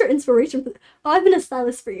 what's your inspiration? Oh, I've been a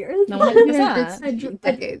stylist for years. No, 100%.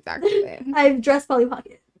 Decades, actually. I've dressed Polly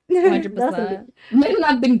Pocket. 100%. Might have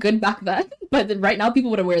not been good back then, but then right now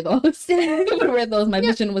people would wear those. People would wear those. My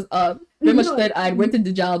vision was up. Very much third eyed. Went to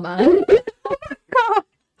the job, man.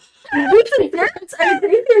 Boots and skirts? Are you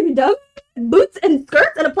crazy? Are you dumb? Boots and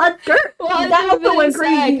skirts and a plaid skirt? That also went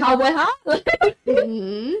crazy. Cowboy hat.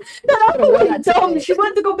 Mm-hmm. That also Wore went that dumb. today. She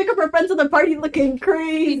went to go pick up her friends at the party looking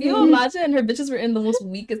crazy. Can you imagine? Her bitches were in the most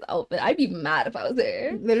weakest outfit. I'd be mad if I was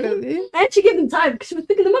there. Literally. And she gave them time because she was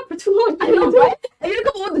picking them up for too long. I know, right? And you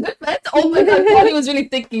come up with the good fits. Oh my god, Polly was really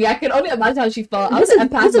thinking. I can only imagine how she felt. I was This is, an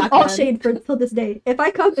empath this is back all then. shade for till this day. If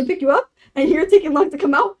I come and pick you up and you're taking long to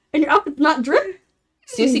come out and your outfit's not drip,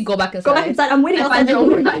 Seriously, go back inside. go back inside. I'm waiting And outside find your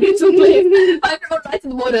your own door. right to place. Find your own right to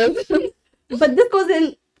the motive. But this goes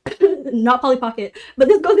in, not Polly Pocket, but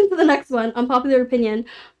this goes into the next one. Unpopular opinion: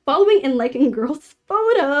 following and liking girls'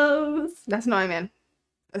 photos. That's not my man.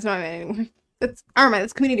 That's not my man anymore. That's our man.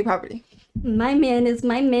 That's community property. My man is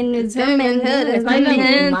my man is It's your him man. and her, is it's my my man.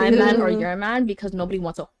 man. My man or your man because nobody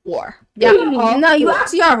wants a whore. Yeah. No, you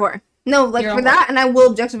actually are a whore. No, like You're a for whore. that, and I will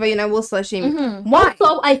objectify you and I will slut shame you. Mhm. Why?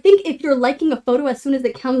 So I think if you're liking a photo as soon as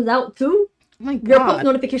it comes out too, Oh my your post god.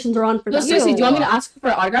 notifications are on for No, that. seriously, do you want me to ask for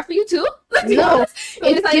an autograph for you too? No.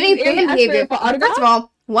 It's giving Ask fan for- behavior. for autograph? First of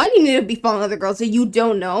all, why do you need to be following other girls that you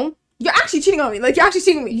don't know? You're actually cheating on me. Like, you're actually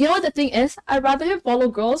cheating on me. You know what the thing is? I'd rather follow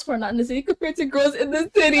girls who are not in the city compared to girls in the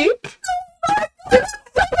city.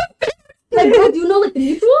 Like, bro, do you know like the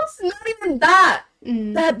mutuals? Not even that.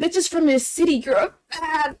 Mm. That bitch is from your city. You're a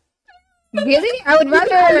bad. Really? I would Rather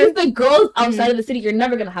rather. the girls outside of the city, you're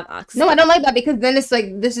never gonna have access. No, I don't like that because then it's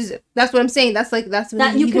like, that's what I'm saying. That's when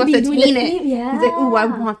That you he could wants be to doing attain the it. same. Yeah. He's like, ooh, I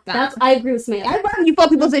want that. That's I agree with Samantha. I'd rather you follow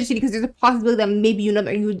people in the city because there's a possibility that maybe you know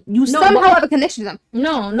that you somehow but- have a connection to them.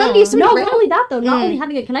 no. Somebody used to No, Right. not only that though. Not Mm. only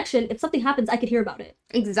having a connection. If something happens, I could hear about it.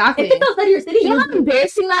 Exactly. If it's outside of your city, You know you how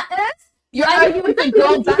embarrassing that is? You're I- arguing with a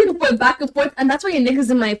girl back and forth, and that's why your niggas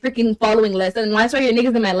in my freaking following list, and that's why your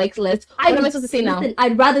niggas in my likes list. What am I supposed to say now? Listen,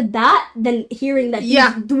 I'd rather that than hearing that he's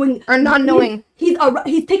Yeah. doing Or not knowing. He's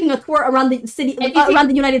taking a tour around the city, If you around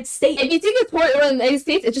the United States. If you take a tour around the United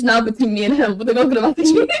States, it's just now between me and him, but they're not gonna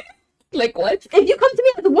message me. Like what? If you come to me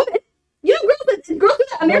as a woman, you know, girls do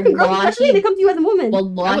that. American girls, Wallahi. especially, they come to you as a woman.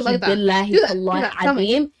 Wallahi like that. billahi Do that. tallahi Do that. Tell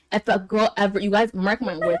me. adeem. If a girl ever, you guys mark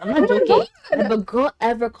my words, I'm not joking. If a girl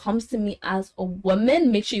ever comes to me as a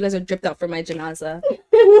woman, make sure you guys are dripped out for my janaza.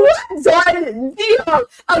 So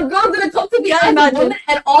a girl gonna come to me as a Imagine. woman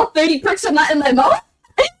and all 30 pricks are not in my mouth?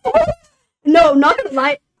 No, not gonna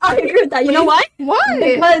lie. I agree with that. You know why? Why?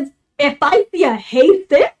 Because if I see a hey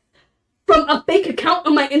sis from a fake account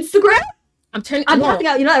on my Instagram, I'm turning. I'm no. passing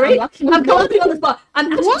out. You know that, right? I'm I'm calling you on the spot.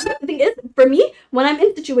 I'm actually, the thing is, for me, when I'm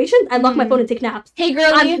in situations, I lock my phone and take naps. Hey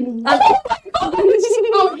girlie.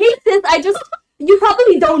 Oh, hey sis, you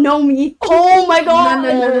probably don't know me. Oh my god.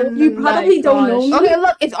 No, You probably don't know me. Okay,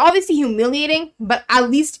 look, it's obviously humiliating, but at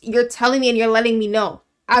least you're telling me and you're letting me know.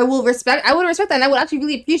 I would respect that, and I would actually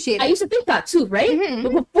really appreciate I it. used to think that too, right? Mhm.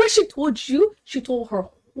 But before she told you, she told her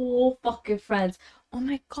whole fucking friends. Oh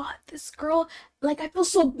my god, this girl, like I feel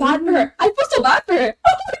so bad for her. I feel so bad for her.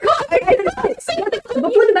 Oh my god,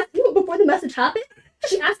 Before the message happened,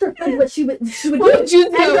 she asked her friend what she would what did you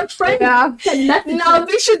And do? her friend Yeah. said message Now her.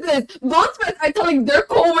 picture this. Those friends are telling their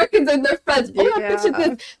co-workers and their friends. Oh my Yeah. picture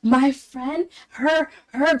this. My friend, her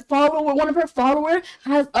follower, one of her followers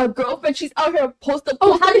has a girlfriend. She's out here posting.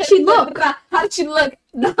 Oh, how did she look? How did she look?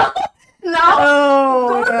 No.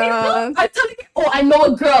 Oh, I'm telling you. Oh, I know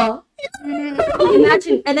a girl.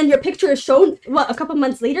 Imagine, and then your picture is shown, a couple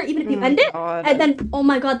months later, even if you end it, God. and then, oh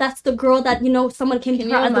my god, that's the girl that, someone came Can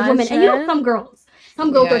to her you as a woman. And you know, imagine?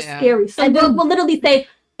 some girls Yeah, are yeah. scary. Some And girls then- will literally say,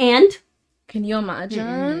 and? Can you imagine?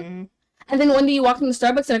 Mm-mm. And then one day you walk into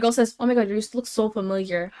Starbucks and a girl says, "Oh my god, you look so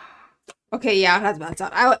familiar." Okay, yeah, I'd have to balance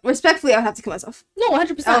out. Respectfully, I would have to kill myself. No,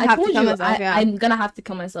 100%. I'll I have to told kill you, myself, yeah. I'm gonna have to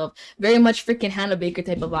kill myself. Very much freaking Hannah Baker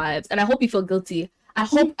type of vibes, and I hope you feel guilty. I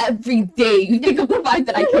hope every day you think of the vibe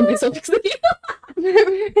that I killed myself because of you.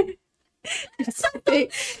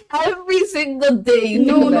 Every single day. You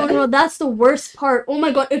No, think of no, that. no. That's the worst part. Oh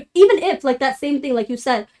my god. Even if, like that same thing, like you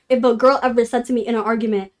said, if a girl ever said to me in an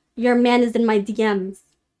argument, "Your man is in my DMs,"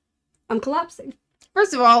 I'm collapsing.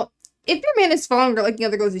 First of all, if your man is following or liking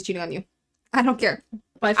other girls, he's cheating on you. I don't care.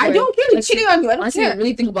 By I far. don't care. He's cheating on you. I don't Honestly, care.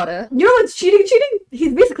 really think about it. You know what's cheating? Cheating?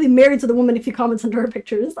 He's basically married to the woman if he comments under her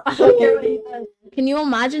pictures. I don't care what he says. Can you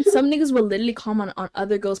imagine some niggas will literally comment on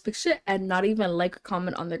other girls' picture and not even like or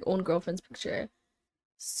comment on their own girlfriend's picture?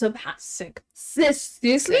 Sick. Sis,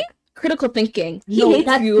 seriously? Critical thinking. He No, hates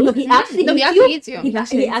that's- you. no, he actually No, he hates actually you. hates you. He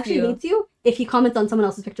actually hates you. hates you if he comments on someone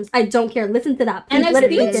else's pictures. I don't care. Listen to that. And Please I've let it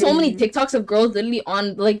seen sink so in. many TikToks of girls literally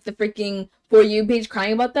on like the freaking For You page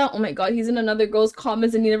crying about that. Oh my god, he's in another girl's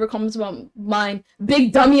comments and he never comments about mine.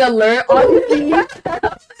 Big dummy alert, honestly.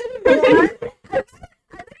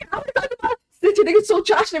 Since your nigga's so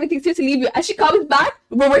trash and everything, seriously leave you. And she comes back,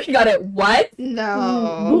 we're working on it. What?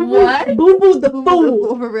 No. What? Boo boo the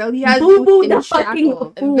fool. For real. He has Boo boo in the fucking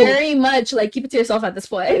shackle. fool. Very much like keep it to yourself at this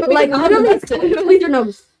point. Like literally, please your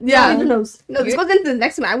nose. Yeah. Please your nose. No, this goes into the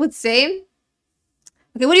next one. I would say.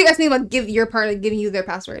 Okay, what do you guys think about give your partner giving you their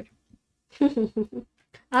password?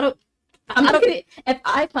 I don't. I'm not gonna, if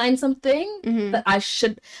I find something Mhm. that I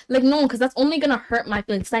should like no, because that's only gonna hurt my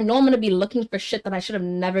feelings. 'Cause I know I'm gonna be looking for shit that I should have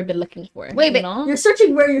never been looking for. Wait, you but know? You're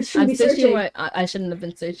searching where you should I'm be searching searching. where I shouldn't have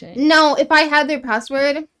been searching. No, if I had their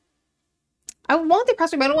password, I want their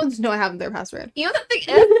password, but I don't want them to know I have their password. You know the thing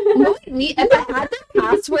is, with me, if I had their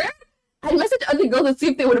password, I'd message other girls and see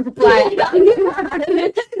if they would have replied. Why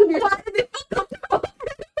did they feel comfortable?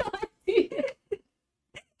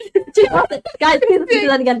 She lost it. Guys, please listen to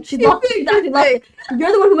that again. She lost it. She actually lost it.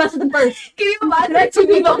 You're the one who messed with them first. Can you imagine that to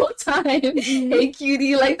me the whole time? Hey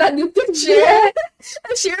cutie, like that new picture.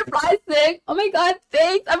 And she replies saying, "Oh my god,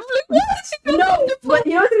 thanks." I'm like, what? She feel No, comfortable. but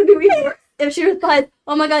you know what's gonna be weird? If she replies,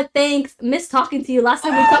 "Oh my god, thanks. Miss talking to you. Last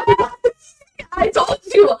time we talked." I told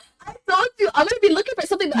you. I'm gonna be looking for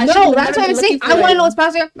something that I No, should that's what I'm saying. I want want to know his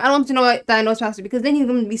password. I don't want him to know that I know his password because then he's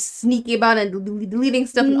gonna be sneaky about it and deleting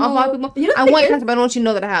stuff and unblocking people. You know I the want thing your is, password, but I don't want you to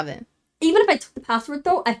know that I have it. even if I took the password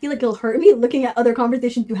though, I feel like it'll hurt me looking at other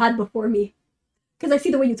conversations you had before me. Because I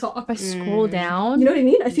see the way you talk. If I scroll down, You know what I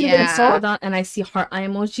mean? I see the way you Yeah. scroll talk. down and I see heart eye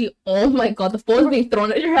emoji. Oh my god, the phone's being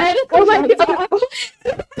thrown at your head. Oh my god.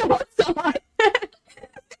 So hard.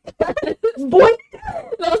 Boy.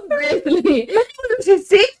 No, seriously.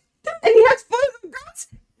 See? And he has photos of girls.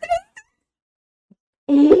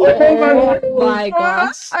 Oh my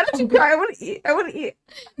gosh. I don't you cry. I want to eat. I want to eat.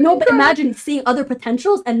 No, but imagine seeing other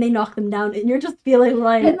potentials and they knock them down and you're just feeling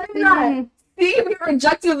like And then that. See, we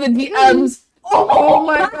rejected the DMs. Oh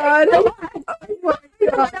my god.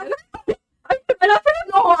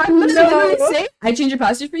 No, I'm No. literally saying, I changed your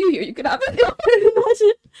password for you. Here, you can have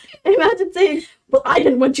it. imagine saying, "Well, I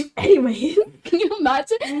didn't want you anyway." Can you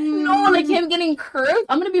imagine? No, like him getting curved.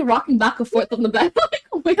 I'm gonna be rocking back and forth on the bed. Like,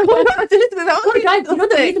 oh my god. Oh guys, you know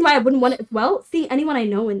the reason why I wouldn't want it as well? Seeing anyone I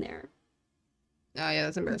know in there. Oh yeah,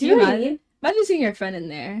 that's Do embarrassing. you know what I imagine? Imagine seeing your friend in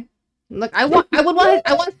there. Look, I want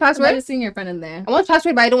his password. Imagine seeing your friend in there. I want his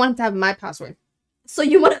password, but I don't want him to have my password. So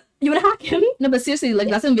you wanna hack him? No, but seriously, like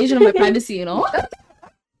that's invasion of my privacy, you know?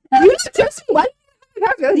 You don't trust me. Why? No,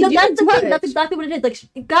 that's the thing. That's exactly what it is.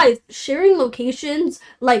 Like, guys, sharing locations,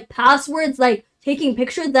 like passwords, like taking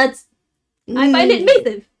pictures. That's I find it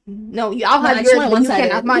invasive. No, I'll No, have I just yours, want but you one-sided.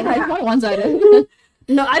 can't have mine. I just want one-sided.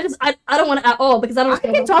 No, I don't want it at all because I don't. I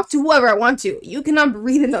can talk to whoever I want to. You cannot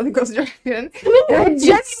breathe another girl's direction. I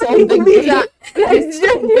You're so genuinely big believe brain. that. You're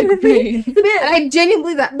so big brain. And I genuinely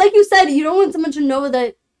believe that. Like you said, you don't want someone to know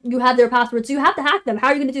that you have their password, so you have to hack them. How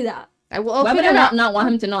are you gonna do that? I will Why would figure I it out. not want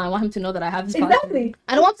him to know? I want him to know that I have his password. Exactly.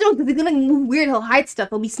 I don't want to know because he's gonna move weird. He'll hide stuff.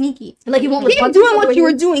 He'll be sneaky. Like you won't Keep respond. doing to what people you were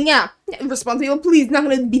when doing, yeah. Respond to you, please. Not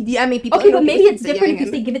gonna be DMing people. Okay, but maybe it's Yeah, different yeah,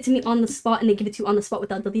 if they give it to me on the spot and they give it to you on the spot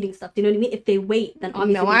without deleting stuff. Do you know what I mean? If they wait, then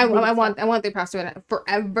obviously. No, they I delete want stuff. their password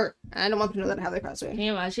forever. I don't want them to know that I have their password. Can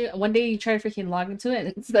you imagine? One day you try to freaking log into it and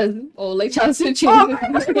it says, oh, like password change.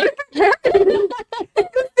 Oh,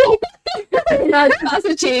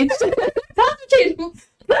 Password changed. Password change.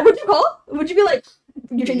 Would you call? Would you be like,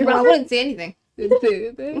 you change your I password? wouldn't say anything. I wouldn't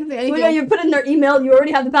say Well, anything. no, you put in their email. You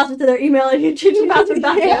already have the password to their email, and you change the password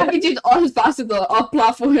back. Yeah, he changed all his passwords to all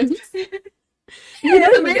platforms. You know,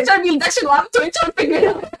 The minute I mean that shit locked to each other, figure it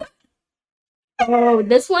out. oh,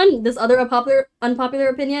 this one, this other unpopular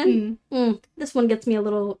opinion. This one gets me a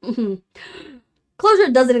little.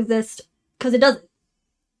 Closure doesn't exist because it doesn't.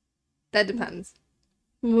 That depends.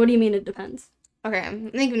 What do you mean? It depends. Okay,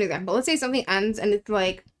 let me give you an example. Let's say something ends and it's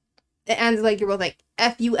like, it ends like you're both like,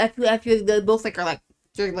 F you, F you, F you. They both like are like,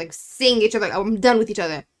 they're like saying each other, like, oh, I'm done with each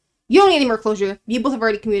other. You don't need any more closure. You both have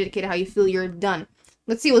already communicated how you feel. You're done.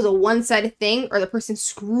 Let's say it was a one-sided thing, or the person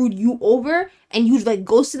screwed you over, and you like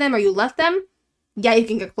ghosted them, or you left them. Yeah, you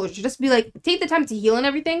can get closure. Just be like, take the time to heal and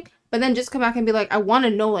everything, but then just come back and be like, I want to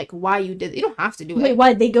know like why you did it. You don't have to do it. Wait,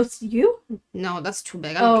 why they ghosted you? No, that's too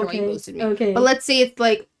big. I don't care why you Okay, ghosted me. okay. But let's say it's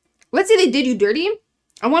like, let's say they did you dirty.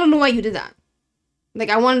 I want to know why you did that. Like,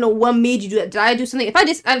 I want to know what made you do that. Did I do something? If I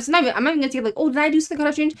just, I'm not even gonna take like, oh, did I do something kind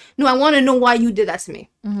of strange? No, I want to know why you did that to me.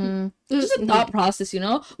 Mm-hmm. Just a thought process, you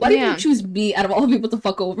know. Why did Yeah. you choose me out of all the people to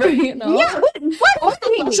fuck over? You know. Yeah. What's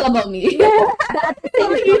special about me? I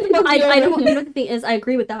don't. You know the thing is, I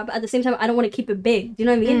agree with that, but at the same time, I don't want to keep it big. Do you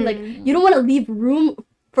know what I mean? Like, you don't want to leave room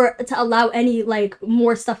to allow any like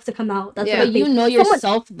more stuff to come out. That's Yeah. what I But think. you know Someone-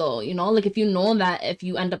 yourself though, you know, like if you know that if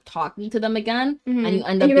you end up talking to them again and you end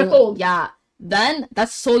And up you're being, cold. yeah, then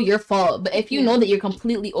that's so your fault. But if you Yeah. know that you're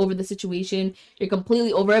completely over the situation, you're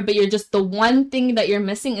completely over it, but you're just the one thing that you're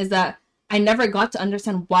missing is that I never got to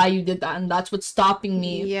understand why you did that, and that's what's stopping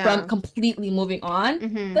me Yeah. from completely moving on.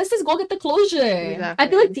 Mm-hmm. Let's just go get the closure. I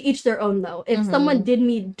feel like to each their own though. If Mhm. someone did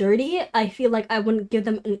me dirty, I feel like I wouldn't give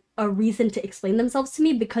them a reason to explain themselves to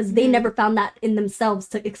me because they never found that in themselves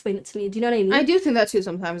to explain it to me. Do you know what I mean? I do think that too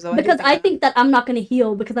sometimes though. Because I think that I'm not gonna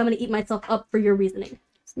heal because I'm gonna eat myself up for your reasoning.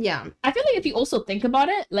 yeah. I feel like if you also think about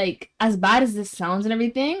it, like as bad as this sounds and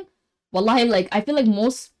everything, wallahi, like I feel like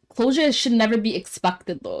most closure should never be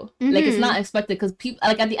expected though. Like it's not expected because people,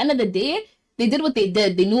 like at the end of the day, they did what they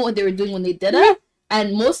did. They knew what they were doing when they did it,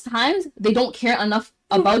 and most times they don't care enough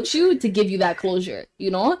about you to give you that closure.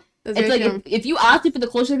 You know, That's it's very like true. if you ask me for the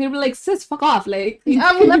closure, they're gonna be like, "Sis, fuck off!" Like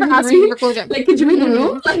I will never ask you for closure. Like, could you read the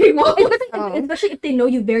room? Like, what? Especially if they know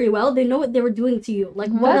you very well, they know what they were doing to you.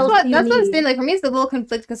 Like, what else do you That's what I'm need? saying. Like for me, it's a little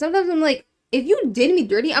conflict because sometimes I'm like, if you did me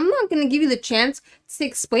dirty, I'm not gonna give you the chance to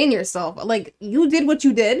explain yourself. Like you did what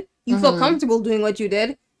you did. You felt comfortable doing what you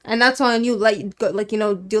did, and that's on you. Like you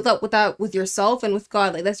know, deal with that with yourself and with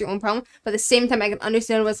God. Like that's your own problem. But at the same time, I can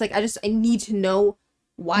understand what's like. I need to know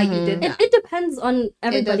why you did that. It depends on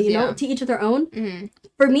everybody, you know, yeah. to each their own. Mhm.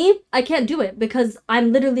 For me, I can't do it because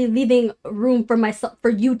I'm literally leaving room for myself, for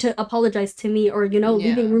you to apologize to me, or you know,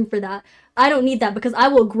 leaving Yeah. room for that. I don't need that because I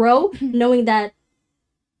will grow knowing that,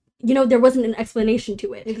 you know, there wasn't an explanation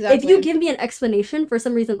to it. If Exactly. you give me an explanation for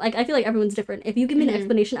some reason, like I feel like everyone's different. If you give me an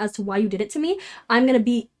explanation as to why you did it to me, I'm gonna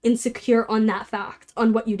be insecure on that fact,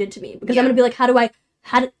 on what you did to me, because I'm Yeah. gonna be like,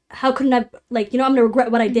 how couldn't I, like, you know, I'm gonna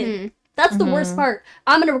regret what I did. That's the worst part.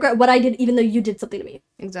 I'm gonna regret what I did, even though you did something to me.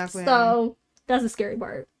 Exactly. So that's the scary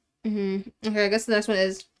part. Okay, I guess the next one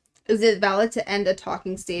is it valid to end a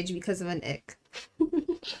talking stage because of an ick?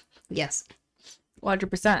 Yes.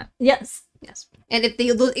 100%. Yes. Yes. And if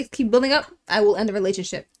those icks keep building up, I will end the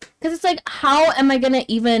relationship. Because it's like, how am I gonna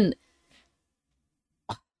even?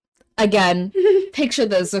 Again, picture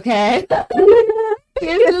this, okay? That's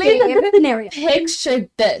the scenario. Picture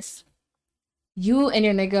this. You and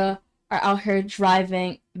your nigga are out here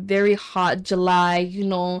driving, very hot July, you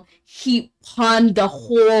know, heat upon the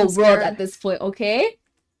whole world at this point, okay?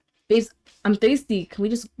 Babes, I'm thirsty. Can we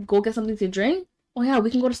just go get something to drink? Oh yeah, we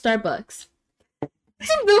can go to Starbucks.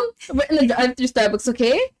 We're in the drive-thru Starbucks,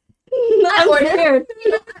 okay? I'm scared.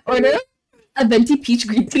 Order a venti peach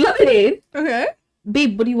green tea lemonade. Okay.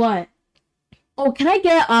 Babe, what do you want? Oh, can I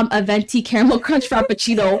get a venti caramel crunch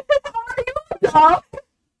frappuccino? Are you dumb?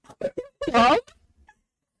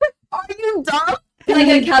 Are you dumb? Can I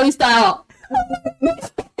get a Cali style?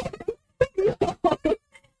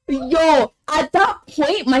 Yo, at that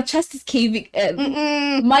point, my chest is caving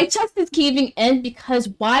in. My chest is caving in because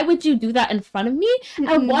why would you do that in front of me?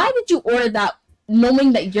 And why did you order that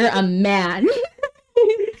knowing that you're a man?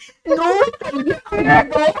 No, man.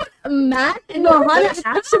 No, Hannah,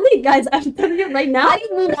 actually, guys, I'm telling you right now. How do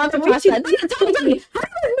you move on from past that? Tell me, how do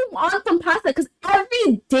I move on from past that? Because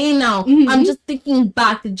every day now, I'm just thinking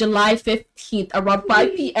back to July 15th, around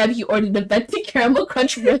 5 p.m. He ordered the venti caramel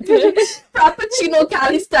crunch ribbon, frappuccino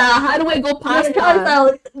Cali style. How do I go past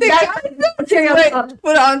that?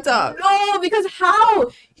 Put it on top. No, because how?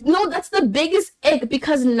 No, that's the biggest ick.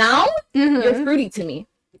 Because now you're fruity to me.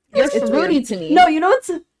 You're fruity to me. No, you know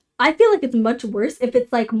what's? I feel like it's much worse if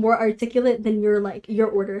it's like more articulate than your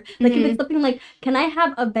order. Like if it's something like, can I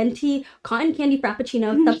have a venti cotton candy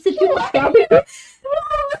frappuccino substitute strawberry? Stop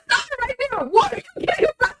it right there. Water, you get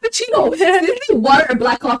your frappuccino. Literally water or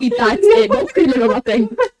black coffee, that's it. No cream or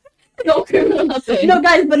nothing. No cream or nothing. No,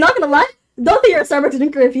 guys, but not gonna lie, don't think you're a Starbucks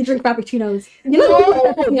drinker if you drink frappuccinos. You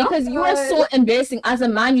know, No, because you are so embarrassing. As a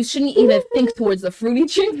man, you shouldn't even think towards the fruity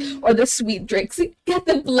drink or the sweet drinks. Get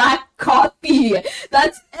the black coffee.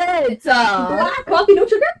 That's it. black coffee, no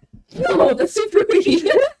sugar. No, that's too fruity.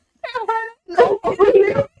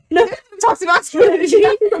 No, toxic masculinity.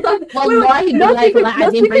 Wallahi, no like, speaking- I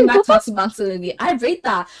no didn't bring speaking- back toxic masculinity. I rate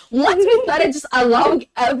that. Once we started just allowing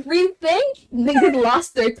everything, niggas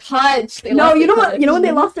lost their touch. They No, lost you know their what? You know when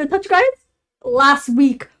they lost their touch, guys? Last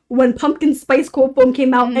week when pumpkin spice cold foam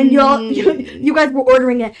came out, and you guys were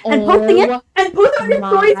ordering it and posting it and posting on your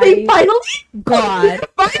story saying my finally. God.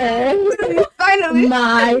 Finally.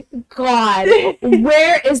 My God.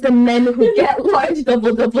 Where is the men who get large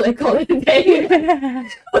double and call it a day?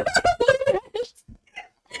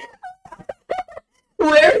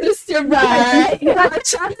 Where is your right? I'm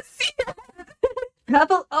trying to see it. Across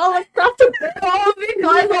the Oh my God,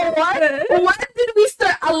 when did we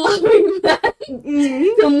start allowing men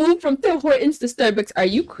to move from Tim Hortons to Starbucks? Are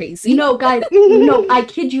you crazy? No, guys, no, I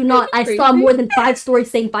kid you not. I saw Crazy. more than 5 stories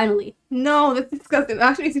saying finally. No, that's disgusting. It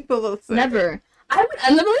actually makes me feel a little sick. Never. I would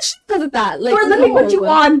end the relationship because of that. Like, Or let me put you no.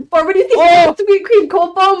 on. Or what do you think? Oh. Sweet cream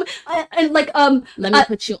cold foam and like Let me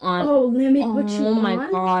put you on. oh, let me put you Oh on. my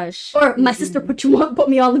gosh. Or my sister put me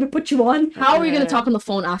on. Let me put you on. How are we gonna Yeah. talk on the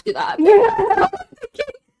phone after that?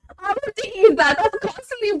 I'm thinking that. That's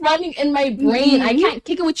constantly running in my brain. I can't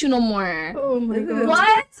kick it with you no more. Oh my god. What?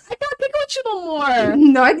 I can't kick it with you no more.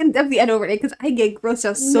 No, I can definitely end over it because I get grossed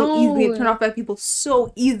out so No. easily and turned off by people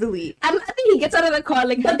so easily. I think he gets out of the car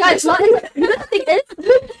like But guys, what, you know the thing is,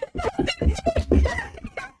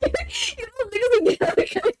 you know, niggas will get out of the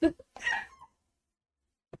car.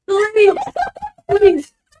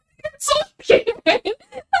 please. So cute. That's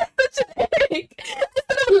such an egg.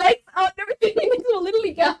 Instead of legs out and everything, niggas will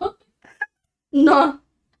literally go. No.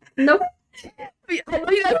 Nope. I know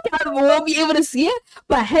you guys won't be able to see it,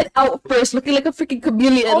 but head out first, looking like a freaking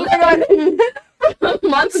chameleon. Oh my god.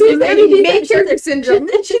 Months She's already Main character syndrome.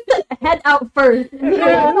 She said head out first.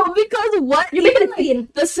 No, because what? You're making Even, a scene.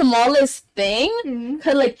 the smallest thing.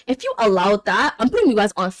 Cause like if you allow that, I'm putting you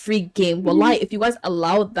guys on free game. Wallahi, if you guys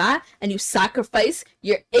allow that and you sacrifice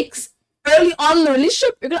your ex early on in the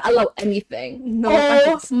relationship, you're gonna allow anything. No, oh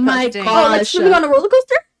that's my disgusting. god. Oh, like swimming on a roller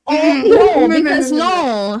coaster? Oh no, because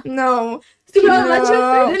no. No. You're No.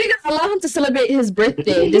 literally gonna allow him to celebrate his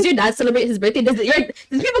birthday. Does your dad celebrate his birthday? Does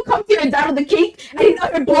people come to your dad with a cake and he's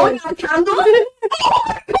out here blowing out candles? Oh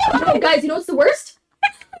my god! No, guys, you know what's the worst?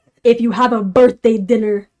 If you have a birthday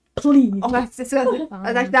dinner, please. Oh, that's disgusting.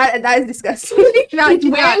 That is disgusting. No, He's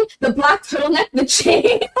do wearing not. the black turtleneck, the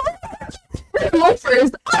chain, the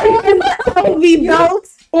loafers. Holy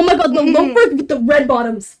belts. Oh my god, the loafers with the red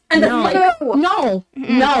bottoms. And the No. spike. No,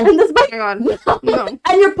 no. And the spike. Oh my god. No. And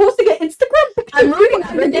you're posting an Instagram picture. I'm ruining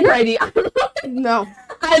that birthday party. No.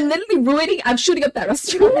 I'm literally ruining. I'm shooting up that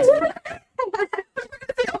restaurant. Oh my god,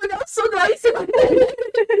 I'm so glad you said No,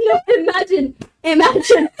 imagine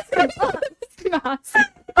that.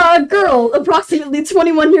 a girl approximately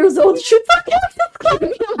 21 years old shoots a Can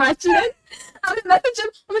you imagine it? I would message him.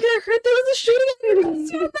 Oh my god, I heard there was a shooting at the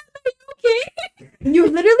restaurant. Are you okay? You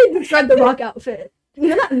literally described the rock outfit. You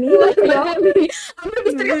know that meme? Like, I'm gonna be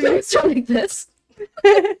sitting at the restaurant like this.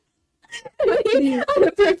 On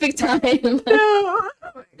the perfect time.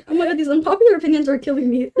 Oh my god, these unpopular opinions are killing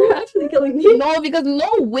me. They're actually killing me. No, because no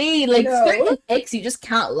way. Like No. certain ex you just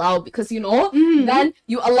can't allow because you know Mhm. then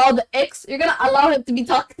you allow the ex, you're gonna allow him to be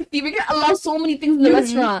talking to you. You're gonna allow so many things in the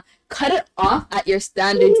restaurant. Cut it off at your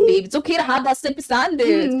standards, babe. It's okay to have that type of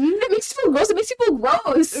standards. Mhm. If it makes you feel gross, it makes you feel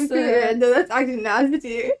gross. Okay, no, that's actually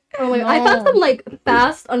nasty. Oh my god, I found some like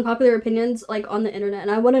fast unpopular opinions like on the internet,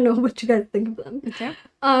 and I want to know what you guys think of them. Okay.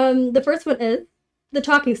 The first one is the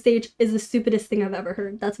talking stage is the stupidest thing I've ever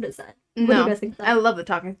heard. That's what it said. What do No. you guys think of I that? love the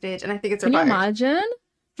talking stage, and I think it's Can you required. imagine?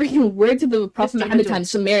 Freaking word to the Prophet Just Muhammad do it. times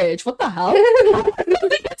to marriage. What the hell?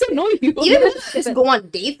 I get to know you. Even if they just go on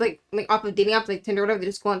dates, like off of dating apps like Tinder or whatever, they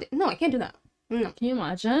just go on. No, I can't do that. No, Can you I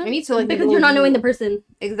imagine? need to like Because know you're not you. knowing the person.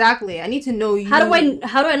 Exactly. I need to know you. How do I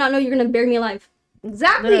not know you're gonna bury me alive?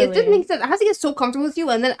 Exactly. It just Literally. makes sense. I have to get so comfortable with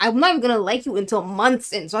you, and then I'm not even gonna like you until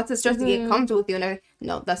months in. So I have to start to get comfortable with you, and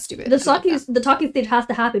no, that's stupid. The I don't like talking stage has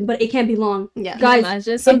to happen, but it can't be long. that. Yeah. Can Guys, you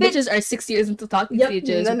imagine? Some if it- bitches are 6 years into talking Yep.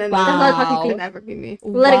 stages. No, no, no. Wow. That's not talking It stage. can never be me.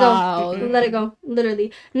 Let it go. Wow. Let it go.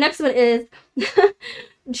 Literally. Next one is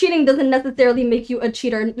cheating doesn't necessarily make you a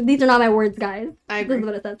cheater. These are not my words, guys. I This is agree.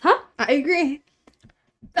 what it says. Huh? I agree.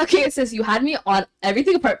 Okay, sis, you had me on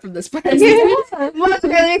everything apart from this part. Well, okay,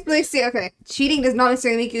 let me see. Okay, cheating does not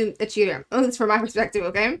necessarily make you a cheater. Oh, that's from my perspective.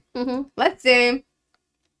 Okay, Mm-hmm. let's say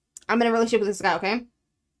I'm in a relationship with this guy. Okay,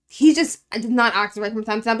 he just does not act right from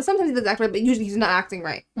time to time, but sometimes he does act right, but usually he's not acting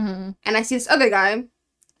right. Mhm. And I see this other guy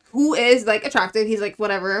who is like attractive. He's like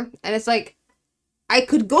whatever, and it's like I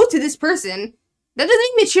could go to this person. That doesn't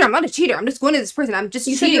make me a cheater. I'm not a cheater. I'm just going to this person. I'm just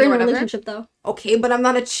You said cheating you're in or a whatever. relationship though. Okay, but I'm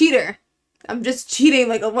not a cheater. I'm just cheating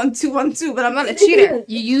like a 1-2-1-2, but I'm not a cheater.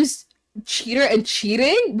 You use cheater and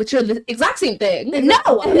cheating, which are the exact same thing.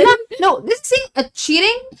 No. This is saying a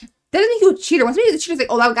cheating doesn't make you a cheater. Once somebody's a cheater, it's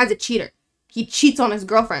like, oh, that guy's a cheater. He cheats on his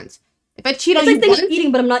girlfriends. If I cheat on you, it's like saying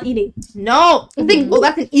eating, but I'm not eating. No, I think, well,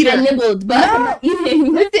 that's an eater. I nibbled, but I'm not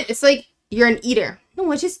eating. Listen, it's like you're an eater.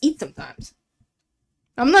 No, I just eat sometimes.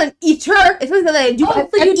 I'm not an eater. It's something that I do. Oh,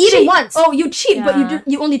 so I'm you eating cheat. once. Oh, you cheat, but Yeah.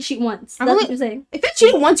 you only cheat once. I'm That's only- what you're saying. If I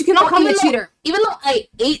cheated once, you cannot call me a cheater. Even though I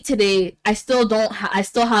ate today, I still don't. I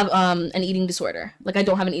still have an eating disorder. Like I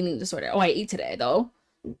don't have an eating disorder. Oh, I ate today though.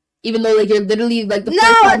 Even though like you're literally like the No,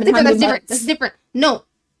 first time that's in different. how That's many different. months? That's different. No,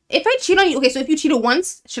 if I cheat on you, okay. So if you cheated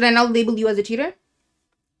once, should I now label you as a cheater?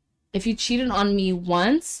 If you cheated on me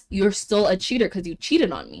once, you're still a cheater because you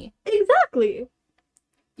cheated on me. Exactly.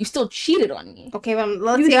 You still cheated on me. Okay, but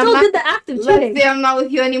let's You say still I'm not. did the act of Let's cheating. say I'm not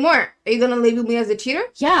with you anymore. Are you gonna label me as a cheater?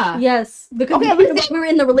 Yeah. Yes, because Okay, we were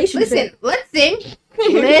in the relationship. Listen,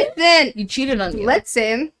 listen. You cheated on me. Let's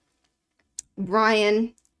say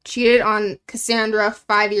Brian cheated on Cassandra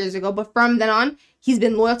 5 years ago, but from then on, he's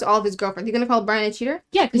been loyal to all of his girlfriends. You gonna call Brian a cheater?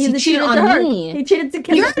 Yeah, because He's you a cheated cheater to her. on me. He cheated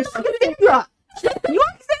to You're Kendra. not Cassandra. You're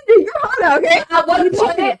Cassandra. You're Hannah, okay? At one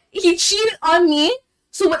point, he cheated on me.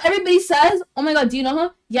 So when everybody says, "Oh my God, do you know him?"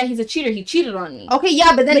 Yeah, he's a cheater. He cheated on me. Okay,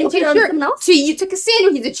 yeah, but then But he okay, cheated on sure. someone else? To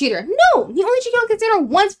Cassandra, he's a cheater. No, he only cheated on Cassandra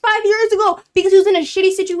once 5 years ago because he was in a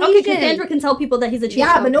shitty situation. Okay, Cassandra can tell people that he's a cheater.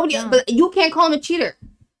 Yeah, but nobody. Yeah. But you can't call him a cheater.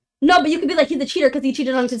 No, but you could be like, he's a cheater because he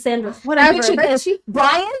cheated on Cassandra. Whatever. Picture But this.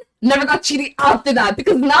 Brian never got cheated after that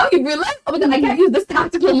because now he realized, oh my God, I can't use this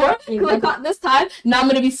tactic no more because I caught this time. Now I'm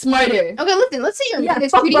gonna be smarter. Okay, listen. Let's say your Yeah, man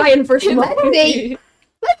is fuck treating. Brian first of all. Let's say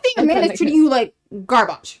your man is treating you like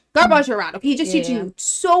garbage. Garbage around. Okay, he just treats Yeah. you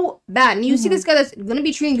so bad, and you see this guy that's gonna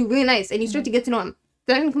be treating you really nice, and you start to get to know him.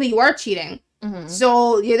 Technically, you are cheating. Mhm.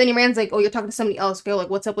 So yeah, then your man's like, oh, you're talking to somebody else, girl.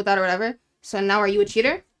 Like, what's up with that or whatever. So now, are you a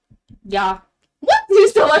cheater? Yeah. What? You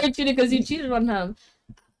still are cheating because you cheated on him.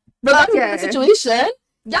 Regardless of Okay. the situation,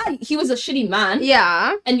 yeah, he was a shitty man,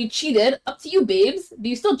 Yeah. and you cheated. Up to you, babes. But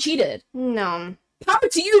you still cheated. No. Power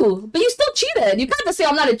to you, but you still cheated. You can't just say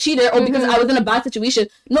I'm not a cheater or because I was in a bad situation.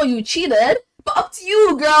 No, you cheated. But up to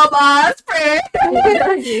you, girl boss. Friend.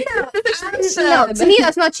 No, to me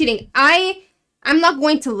that's not cheating. I'm not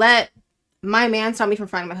going to let my man stop me from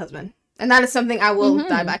finding my husband, and that is something I will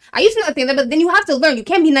die by. I used to not think that, but then you have to learn. You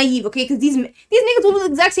can't be naive, okay? Because these niggas will do the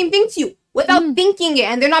exact same thing to you without thinking it,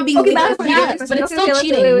 and they're not being. Okay, labeled but as yeah, cheaters. but it's Okay, still let's-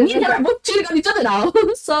 cheating. wait, Me and wait. her are both cheating on each other now.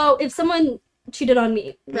 So if someone cheated on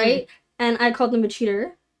me, right, and I called them a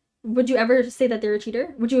cheater, would you ever say that they're a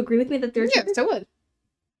cheater? Would you agree with me that they're a cheater? Yes, I would.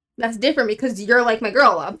 That's different because you're like my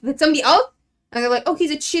girl, love. But somebody else, and they're like, oh,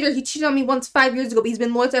 he's a cheater. He cheated on me once 5 years ago, but he's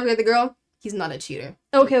been loyal to every other girl. He's not a cheater.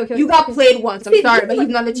 Okay. You got okay. played once. I'm See, sorry, this but is he's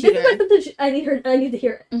not a This is cheater. like something I need to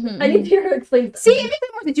hear it. I need to hear her explain. See, it makes it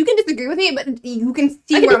more sense. You can disagree with me, but you can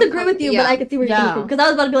see I where can I'm disagree coming- with you, yeah. but I can see where you're coming Yeah. from. Because I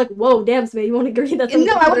was about to be like, whoa, damn, Smith, you won't agree that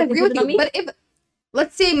No, I wouldn't cheated agree with on you. me? But if,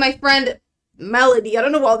 let's say my friend Melody, I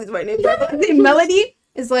don't know all these white names, but let's say Melody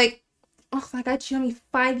is like, oh, that guy cheated on me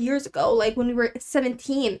 5 years ago, like when we were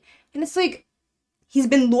 17. And it's like, he's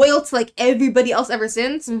been loyal to like everybody else ever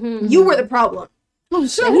since. Mhm. You were the problem. Oh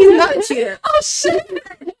shit. And he's not a cheater. Oh shit.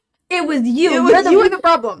 It was you. It was, you were the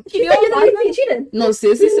problem. You said you're the reason you cheated. No,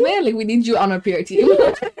 seriously, Samaya, like we need you on our PR team.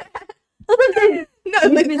 That's what I'm saying. No,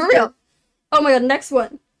 like for real. Oh my god, next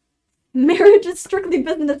one. Marriage is strictly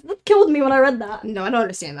business. That killed me when I read that. No, I don't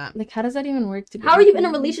understand that. Like, how does that even work? How are you in a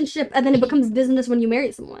relationship and then it becomes business when you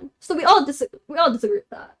marry someone? So we all disagree with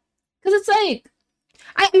that. Because it's like,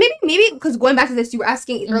 Maybe because going back to this, you were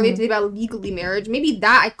asking earlier Mhm. today about legally marriage. Maybe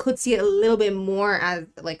that I could see it a little bit more as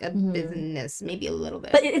like a Mhm. business, maybe a little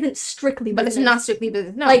bit. But it isn't strictly But business. it's not strictly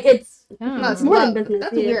business. No, Like it's no, it's more not. than business,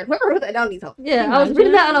 That's yeah. weird. Whoever wrote that down needs help. yeah. I was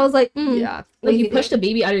reading that and I was like, Yeah, like you pushed a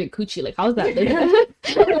baby out of your coochie. Like, how's that?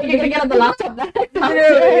 You're gonna get on the laptop.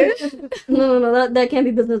 No, that can't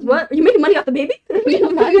be business. What? Are you making money off the baby?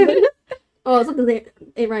 Oh, something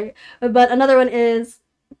ain't right. But another one is,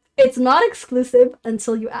 it's not exclusive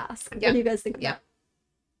until you ask. Yeah. What do you guys think? of Yeah. that?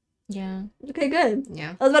 Yeah. Okay, good.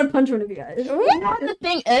 Yeah. I was about to punch one of you guys. The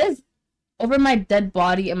thing is, over my dead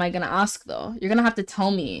body, am I gonna ask though? You're gonna have to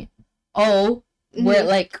tell me. Oh, where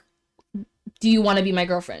like, do you want to be my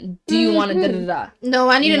girlfriend? Do you want to da da da? No,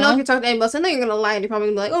 I need You to know know? if you're talking to anybody else. I know you're gonna lie and you're probably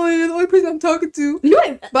gonna be like, "Oh, you're the only person I'm talking to." You know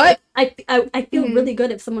what? But I feel Mhm. really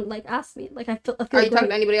good if someone like asks me. Like I feel are you talking great.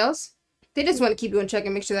 to anybody else? They just want to keep you in check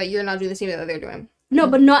and make sure that you're not doing the same thing that they're doing. No,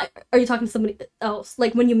 but not. Are you talking to somebody else?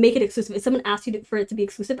 Like when you make it exclusive. If someone asks you for it to be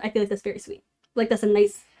exclusive, I feel like that's very sweet. Like that's a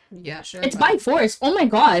nice. Yeah, sure. It's by force. Oh my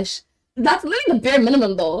gosh, that's literally the bare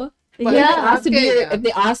minimum though. But Yeah. if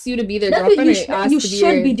they ask you to be their That's what girlfriend, you or should- they ask you to be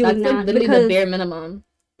should your, be doing that's like that literally because- the bare minimum.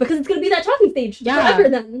 because it's gonna be that talking stage forever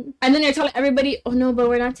then. And then you're telling everybody, oh no, but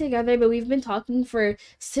we're not together, but we've been talking for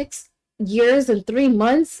 6 years and 3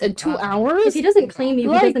 months and 2 hours. If he doesn't claim you,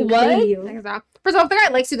 Like, he doesn't what? claim you. Exactly. First of all, if the guy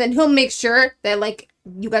likes you, then he'll make sure that like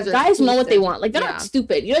you guys are. Guys know what they exclusive. want. Like, they're Yeah. not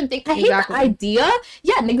stupid. You don't think I Exactly. hate the idea.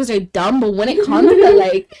 Yeah, niggas are dumb, but when it comes to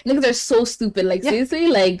like niggas are so stupid. Like, seriously,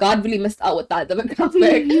 like God really missed out with that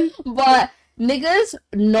demographic. But niggas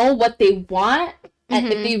know what they want, and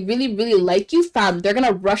if they really, really like you, fam, they're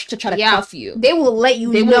gonna rush to try to cuff you. They will let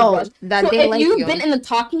you They will know rush. that So they if like you've you. been in the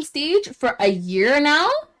talking stage for a year now,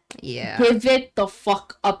 give it the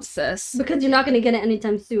fuck up, sis. Because you're not gonna get it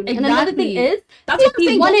anytime soon. And another thing Exactly. is, That's if what I'm he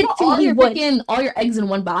saying. wanted Don't put to, all he your would. freaking all your eggs in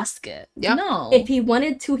one basket. Yeah. No. if he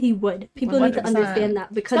wanted to, he would. People need to 100%. understand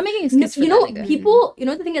that because Stop making excuses for you know, that nigga. people. You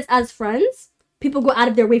know, the thing is, as friends, people go out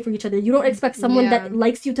of their way for each other. You don't expect someone Yeah. that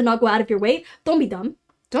likes you to not go out of your way. Don't be dumb.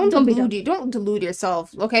 Don't be delude dumb. you. Don't delude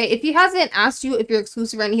yourself. Okay, if he hasn't asked you if you're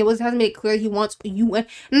exclusive and he hasn't made it clear he wants you, and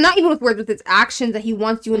not even with words, with his actions that he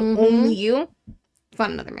wants you and only you,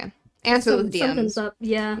 find another man. Answer those Something's DMs. up.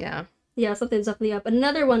 Yeah, Yeah. something's definitely up.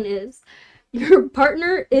 Another one is your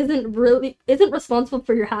partner isn't responsible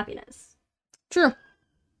for your happiness. True.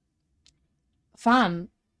 Fam,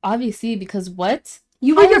 obviously, because what?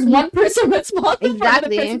 You How are is one person responsible Exactly. for another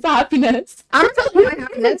person's happiness? I'm responsible for my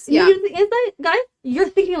happiness. Yeah. Is that guy? You're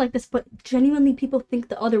thinking like this, but genuinely, people think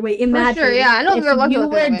the other way. For Imagine. sure. Yeah. I know If there are lots you of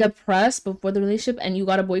were things. depressed before the relationship and you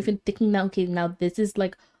got a boyfriend thinking that, okay, now this is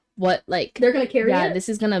like what, like, They're gonna carry it. this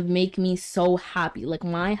is gonna make me so happy. Like,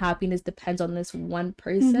 my happiness depends on this one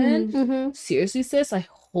person. Mm-hmm. Seriously, sis, I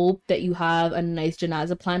hope that you have a nice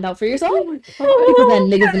janaza planned out for yourself. Oh Because then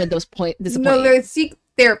niggas gonna disappoint No, you. like, seek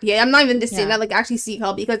therapy. I'm not even just saying Yeah. that. Like, actually seek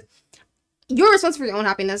help because you're responsible for your own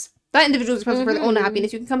happiness. That individual is responsible for their own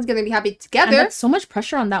happiness. You can come together and be happy And together. that's so much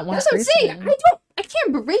pressure on that one That's what I'm person. saying. I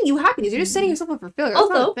can't bring you happiness. You're just setting yourself up for failure. That's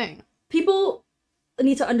not Also, a thing. People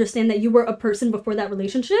need to understand that you were a person before that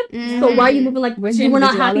relationship. So why are you moving like Where's you your were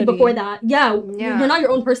not happy individuality? before that? Yeah, Yeah. you're not your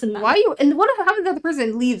own person now. Why are you? And what if the other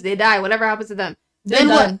person leaves? They die. Whatever happens to them. They're Then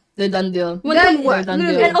done. what? They're done deal. When Then some- what? They're done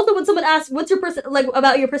Literally. deal. And also, when someone asks, "What's your person like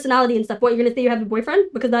about your personality and stuff?" What you're gonna say? You have a boyfriend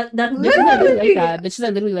because that's Bitches Literally. are literally like that. Bitches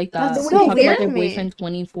are literally like that. That's They so talk weird about their to me. boyfriend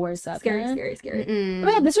 24/7. scary. Mm-mm.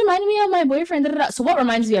 Oh, this reminded me of my boyfriend. Da, da, da. So what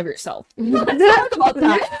reminds you of yourself? Let's talk about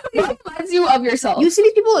that. What reminds you of yourself? You see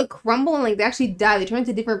these people like crumble and like they actually die. They turn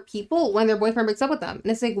into different people when their boyfriend breaks up with them.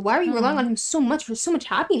 And it's like, why are you relying on him so much for so much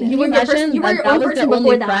happiness? You Can were you your imagine person- you were that your that own was person their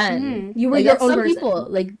before only that. friend? You were Like, your that's own some person. people,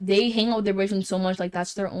 like, they hang out with their boyfriend so much, like,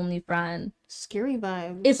 that's their only friend. Scary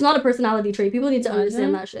vibes. It's not a personality trait. People need to understand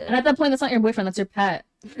Imagine. that shit. And at that point, that's not your boyfriend, that's your pet.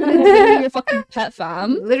 That's literally your fucking pet,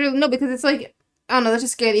 fam. Literally no, because it's like I don't know. That's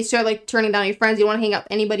just scary. You start like turning down your friends. You don't want to hang out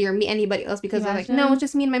with anybody or meet anybody else because they're like, Imagine. no, it's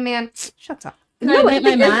just me and my man. Shut up. Can I No, invite but the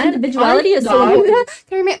my thing is, man? individuality is so Dog. important.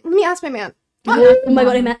 Carry man. Let me ask my man. Oh my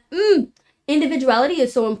god, I meant individuality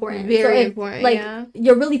is so important. Very so if, important, Like yeah.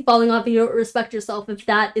 you're really falling off and you don't respect yourself if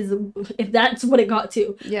that's what it got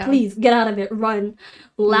to. Yeah. Please get out of it. Run.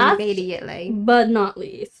 Last Immediately. but not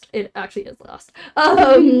least, it actually is last.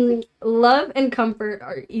 Love and comfort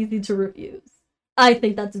are easy to refuse. I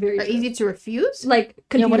think that's very Are true. easy to refuse? Like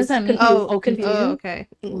confused. Yeah, what does that mean? Confused, Oh, confused. confused. okay.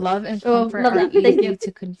 Love and Oh, comfort love are and- thank easy you.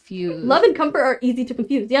 to confuse. Love and comfort are easy to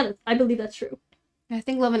confuse. Yeah, I believe that's true. I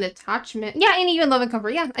think love and attachment. Yeah, and even love and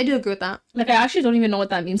comfort. Yeah, I do agree with that. Like, I actually don't even know what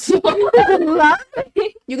that means. You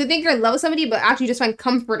could think you're in love with somebody, but actually just find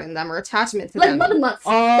comfort in them or attachment to Like them. love and lust.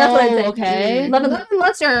 Oh, That's what I say. okay. Love and Love and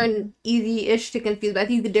lust are easy-ish to confuse, but I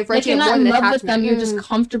think the Like, you're differentiate not more in than love with attachment. them, you're just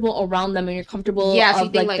comfortable around them and you're comfortable Yeah, so you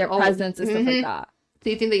of think, like, like, their oh, presence and stuff like mhm. that. So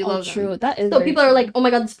you think that you Oh, love true. them. That is So very people are true. like, oh my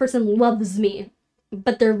god, this person loves me.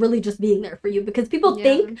 But they're really just being there for you. Because people Yeah.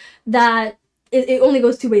 think that it only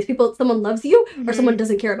goes two ways. Someone loves you or someone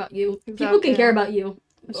doesn't care about you. People can Exactly. care about you.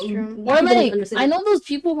 That's true. Or People don't like, understand I it. know those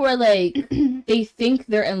people who are like, they think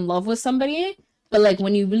they're in love with somebody, but like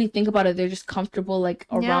when you really think about it, they're just comfortable like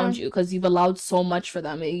around you because you've allowed so much for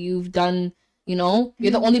them. You've done, you know,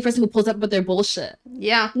 you're the only person who pulls up with their bullshit.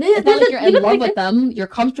 Yeah. It's not like you're in Even love like- with them. You're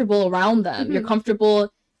comfortable around them. You're comfortable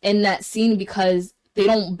in that scene because they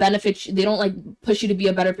don't benefit you. They don't like push you to be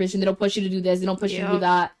a better person. They don't push you to do this. They don't push you to do Yeah.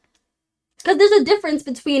 that. Because there's a difference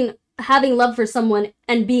between having love for someone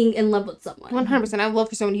and being in love with someone. 100%. I have love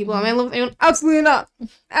for so many people. I mean, I love anyone. Absolutely not.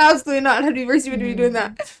 Absolutely not. I'd have to be very stupid to be doing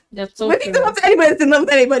that. That's so I think true. love to anybody that's in love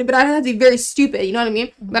with anybody, but I have to be very stupid. You know what I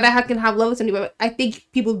mean? But can have love with somebody, but I think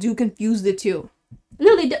people do confuse the two.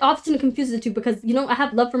 No, they often confuse the two because, you know, I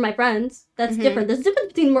have love for my friends. That's different. There's a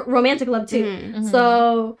difference between romantic love, too.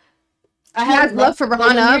 So, I have love for when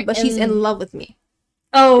Rihanna, you're but she's in love with me.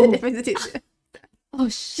 The oh, difference is Oh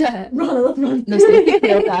shit. Run, let's run. No, seriously,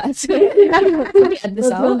 feel that. Can we end this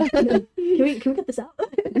Let's out? run. Can we get this out?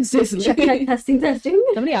 Seriously. Check, testing.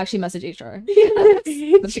 Somebody actually message HR. Yes.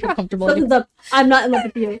 Let's get comfortable. Something's up. I'm not in love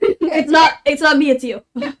with you. It's not me, it's you.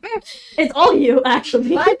 It's all you,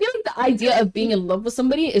 actually. But I feel like the idea of being in love with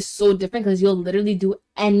somebody is so different because you'll literally do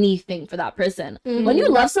anything for that person. When you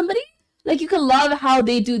love somebody, like you can love how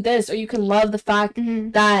they do this, or you can love the fact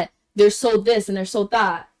that they're so this and they're so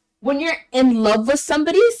that. When you're in love with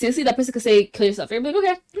somebody, seriously, that person could say, kill yourself. You're like,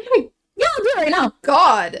 okay, yeah, I'll do it right now.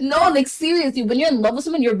 God. No, like seriously, when you're in love with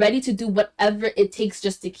someone, you're ready to do whatever it takes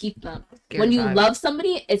just to keep them. When you love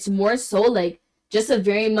somebody, it's more so like just a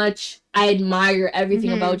very much, I admire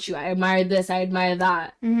everything about you. I admire this, I admire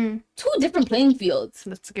that. Two different playing fields.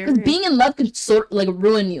 That's scary. Because being in love can sort like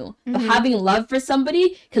ruin you. But having love for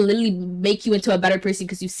somebody can literally make you into a better person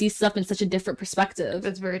because you see stuff in such a different perspective.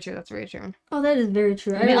 That's very true. That's very true. Oh, that is very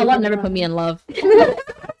true. I mean, Allah never put me in love.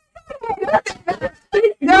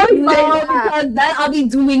 No, Because then I'll be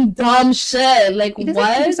doing dumb shit. Like, You just what?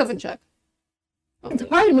 have to keep yourself in check. It's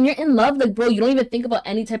hard when you're in love, like, bro, you don't even think about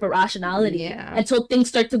any type of rationality until things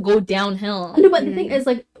start to go downhill. No, but the thing is,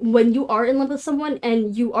 like, when you are in love with someone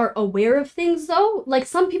and you are aware of things, though, like,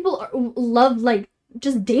 some people love, like,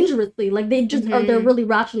 just dangerously. Like, they just are, they're really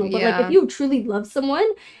rational. But, like, if you truly love someone,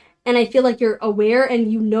 and I feel like you're aware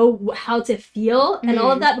and you know how to feel and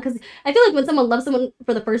all of that, because I feel like when someone loves someone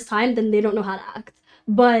for the first time, then they don't know how to act.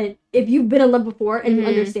 But if you've been in love before and you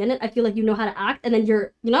understand it, I feel like you know how to act, and then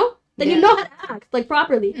you're, you know? Then you know how to act, like,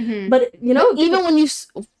 properly. But, you know... Even when you...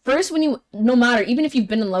 First, when you... No matter, even if you've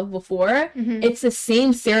been in love before, it's the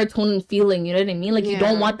same serotonin feeling, you know what I mean? Like, you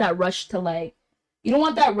don't want that rush to, like... You don't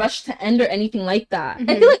want that rush to end or anything like that.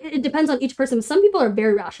 I feel like it depends on each person. Some people are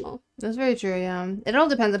very rational. That's very true, yeah. It all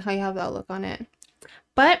depends on how you have the outlook on it.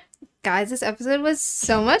 But, guys, this episode was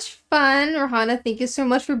so much fun. Rohana, thank you so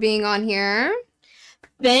much for being on here.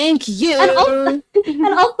 Thank you. And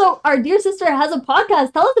also, our dear sister has a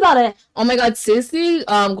podcast. Tell us about it. Oh my god, seriously,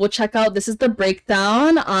 go check out This Is The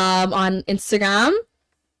Breakdown on Instagram.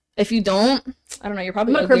 If you don't, I don't know, you're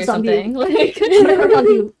probably ugly or something. Like, I'm gonna curse on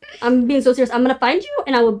you. I'm being so serious. I'm gonna find you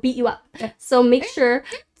and I will beat you up. So make sure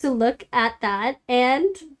to look at that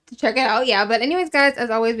and check it out. Yeah, but anyways, guys,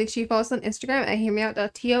 as always, make sure you follow us on Instagram at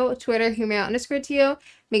hearmeout.to, Twitter, hearmeout_to.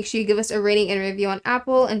 Make sure you give us a rating and review on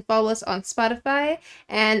Apple and follow us on Spotify.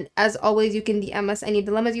 And as always, you can DM us any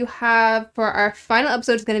dilemmas you have. For our final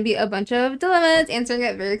episode, it's going to be a bunch of dilemmas, answering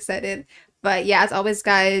it. Very excited. But yeah, as always,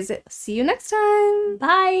 guys, see you next time.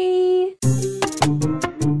 bye.